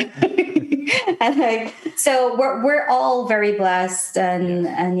Dave. And like, so we're all very blessed,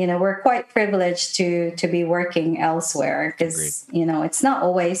 and you know, we're quite privileged to be working elsewhere, because you know, it's not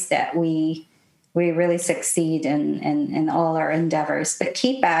always that we really succeed in all our endeavors, but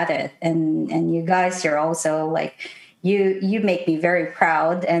keep at it. And you guys, you're also like, you make me very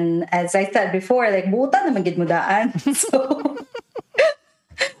proud. And as I said before, like, buta naman gid mo daan. So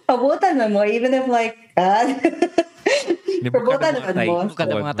pabutan naman mo, even if like, pabutan naman mo.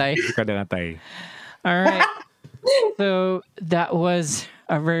 Bukada. All right. So that was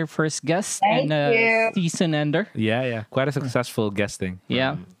our very first guest Thank and you. season ender. Yeah. Quite a successful guesting.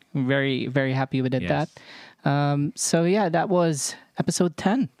 Yeah. Very, very happy with it. Yes. That. So yeah, that was episode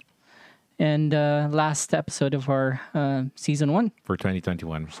 10. And last episode of our season 1 For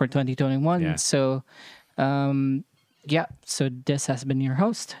 2021. for 2021. Yeah. So so this has been your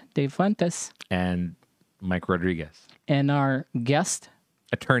host, Dave Fuentes, And Mike Rodriguez. and our guest.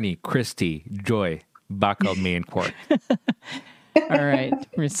 Attorney Christy Joy Bacal-Mayencourt. All right,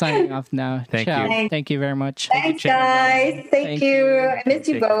 we're signing off now. Thank Ciao. you. Thank you very much. Thanks, guys. Thank you. I miss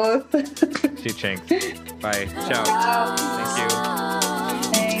you Thank you. both. See you, Cheng. Bye. Ciao. Thank you.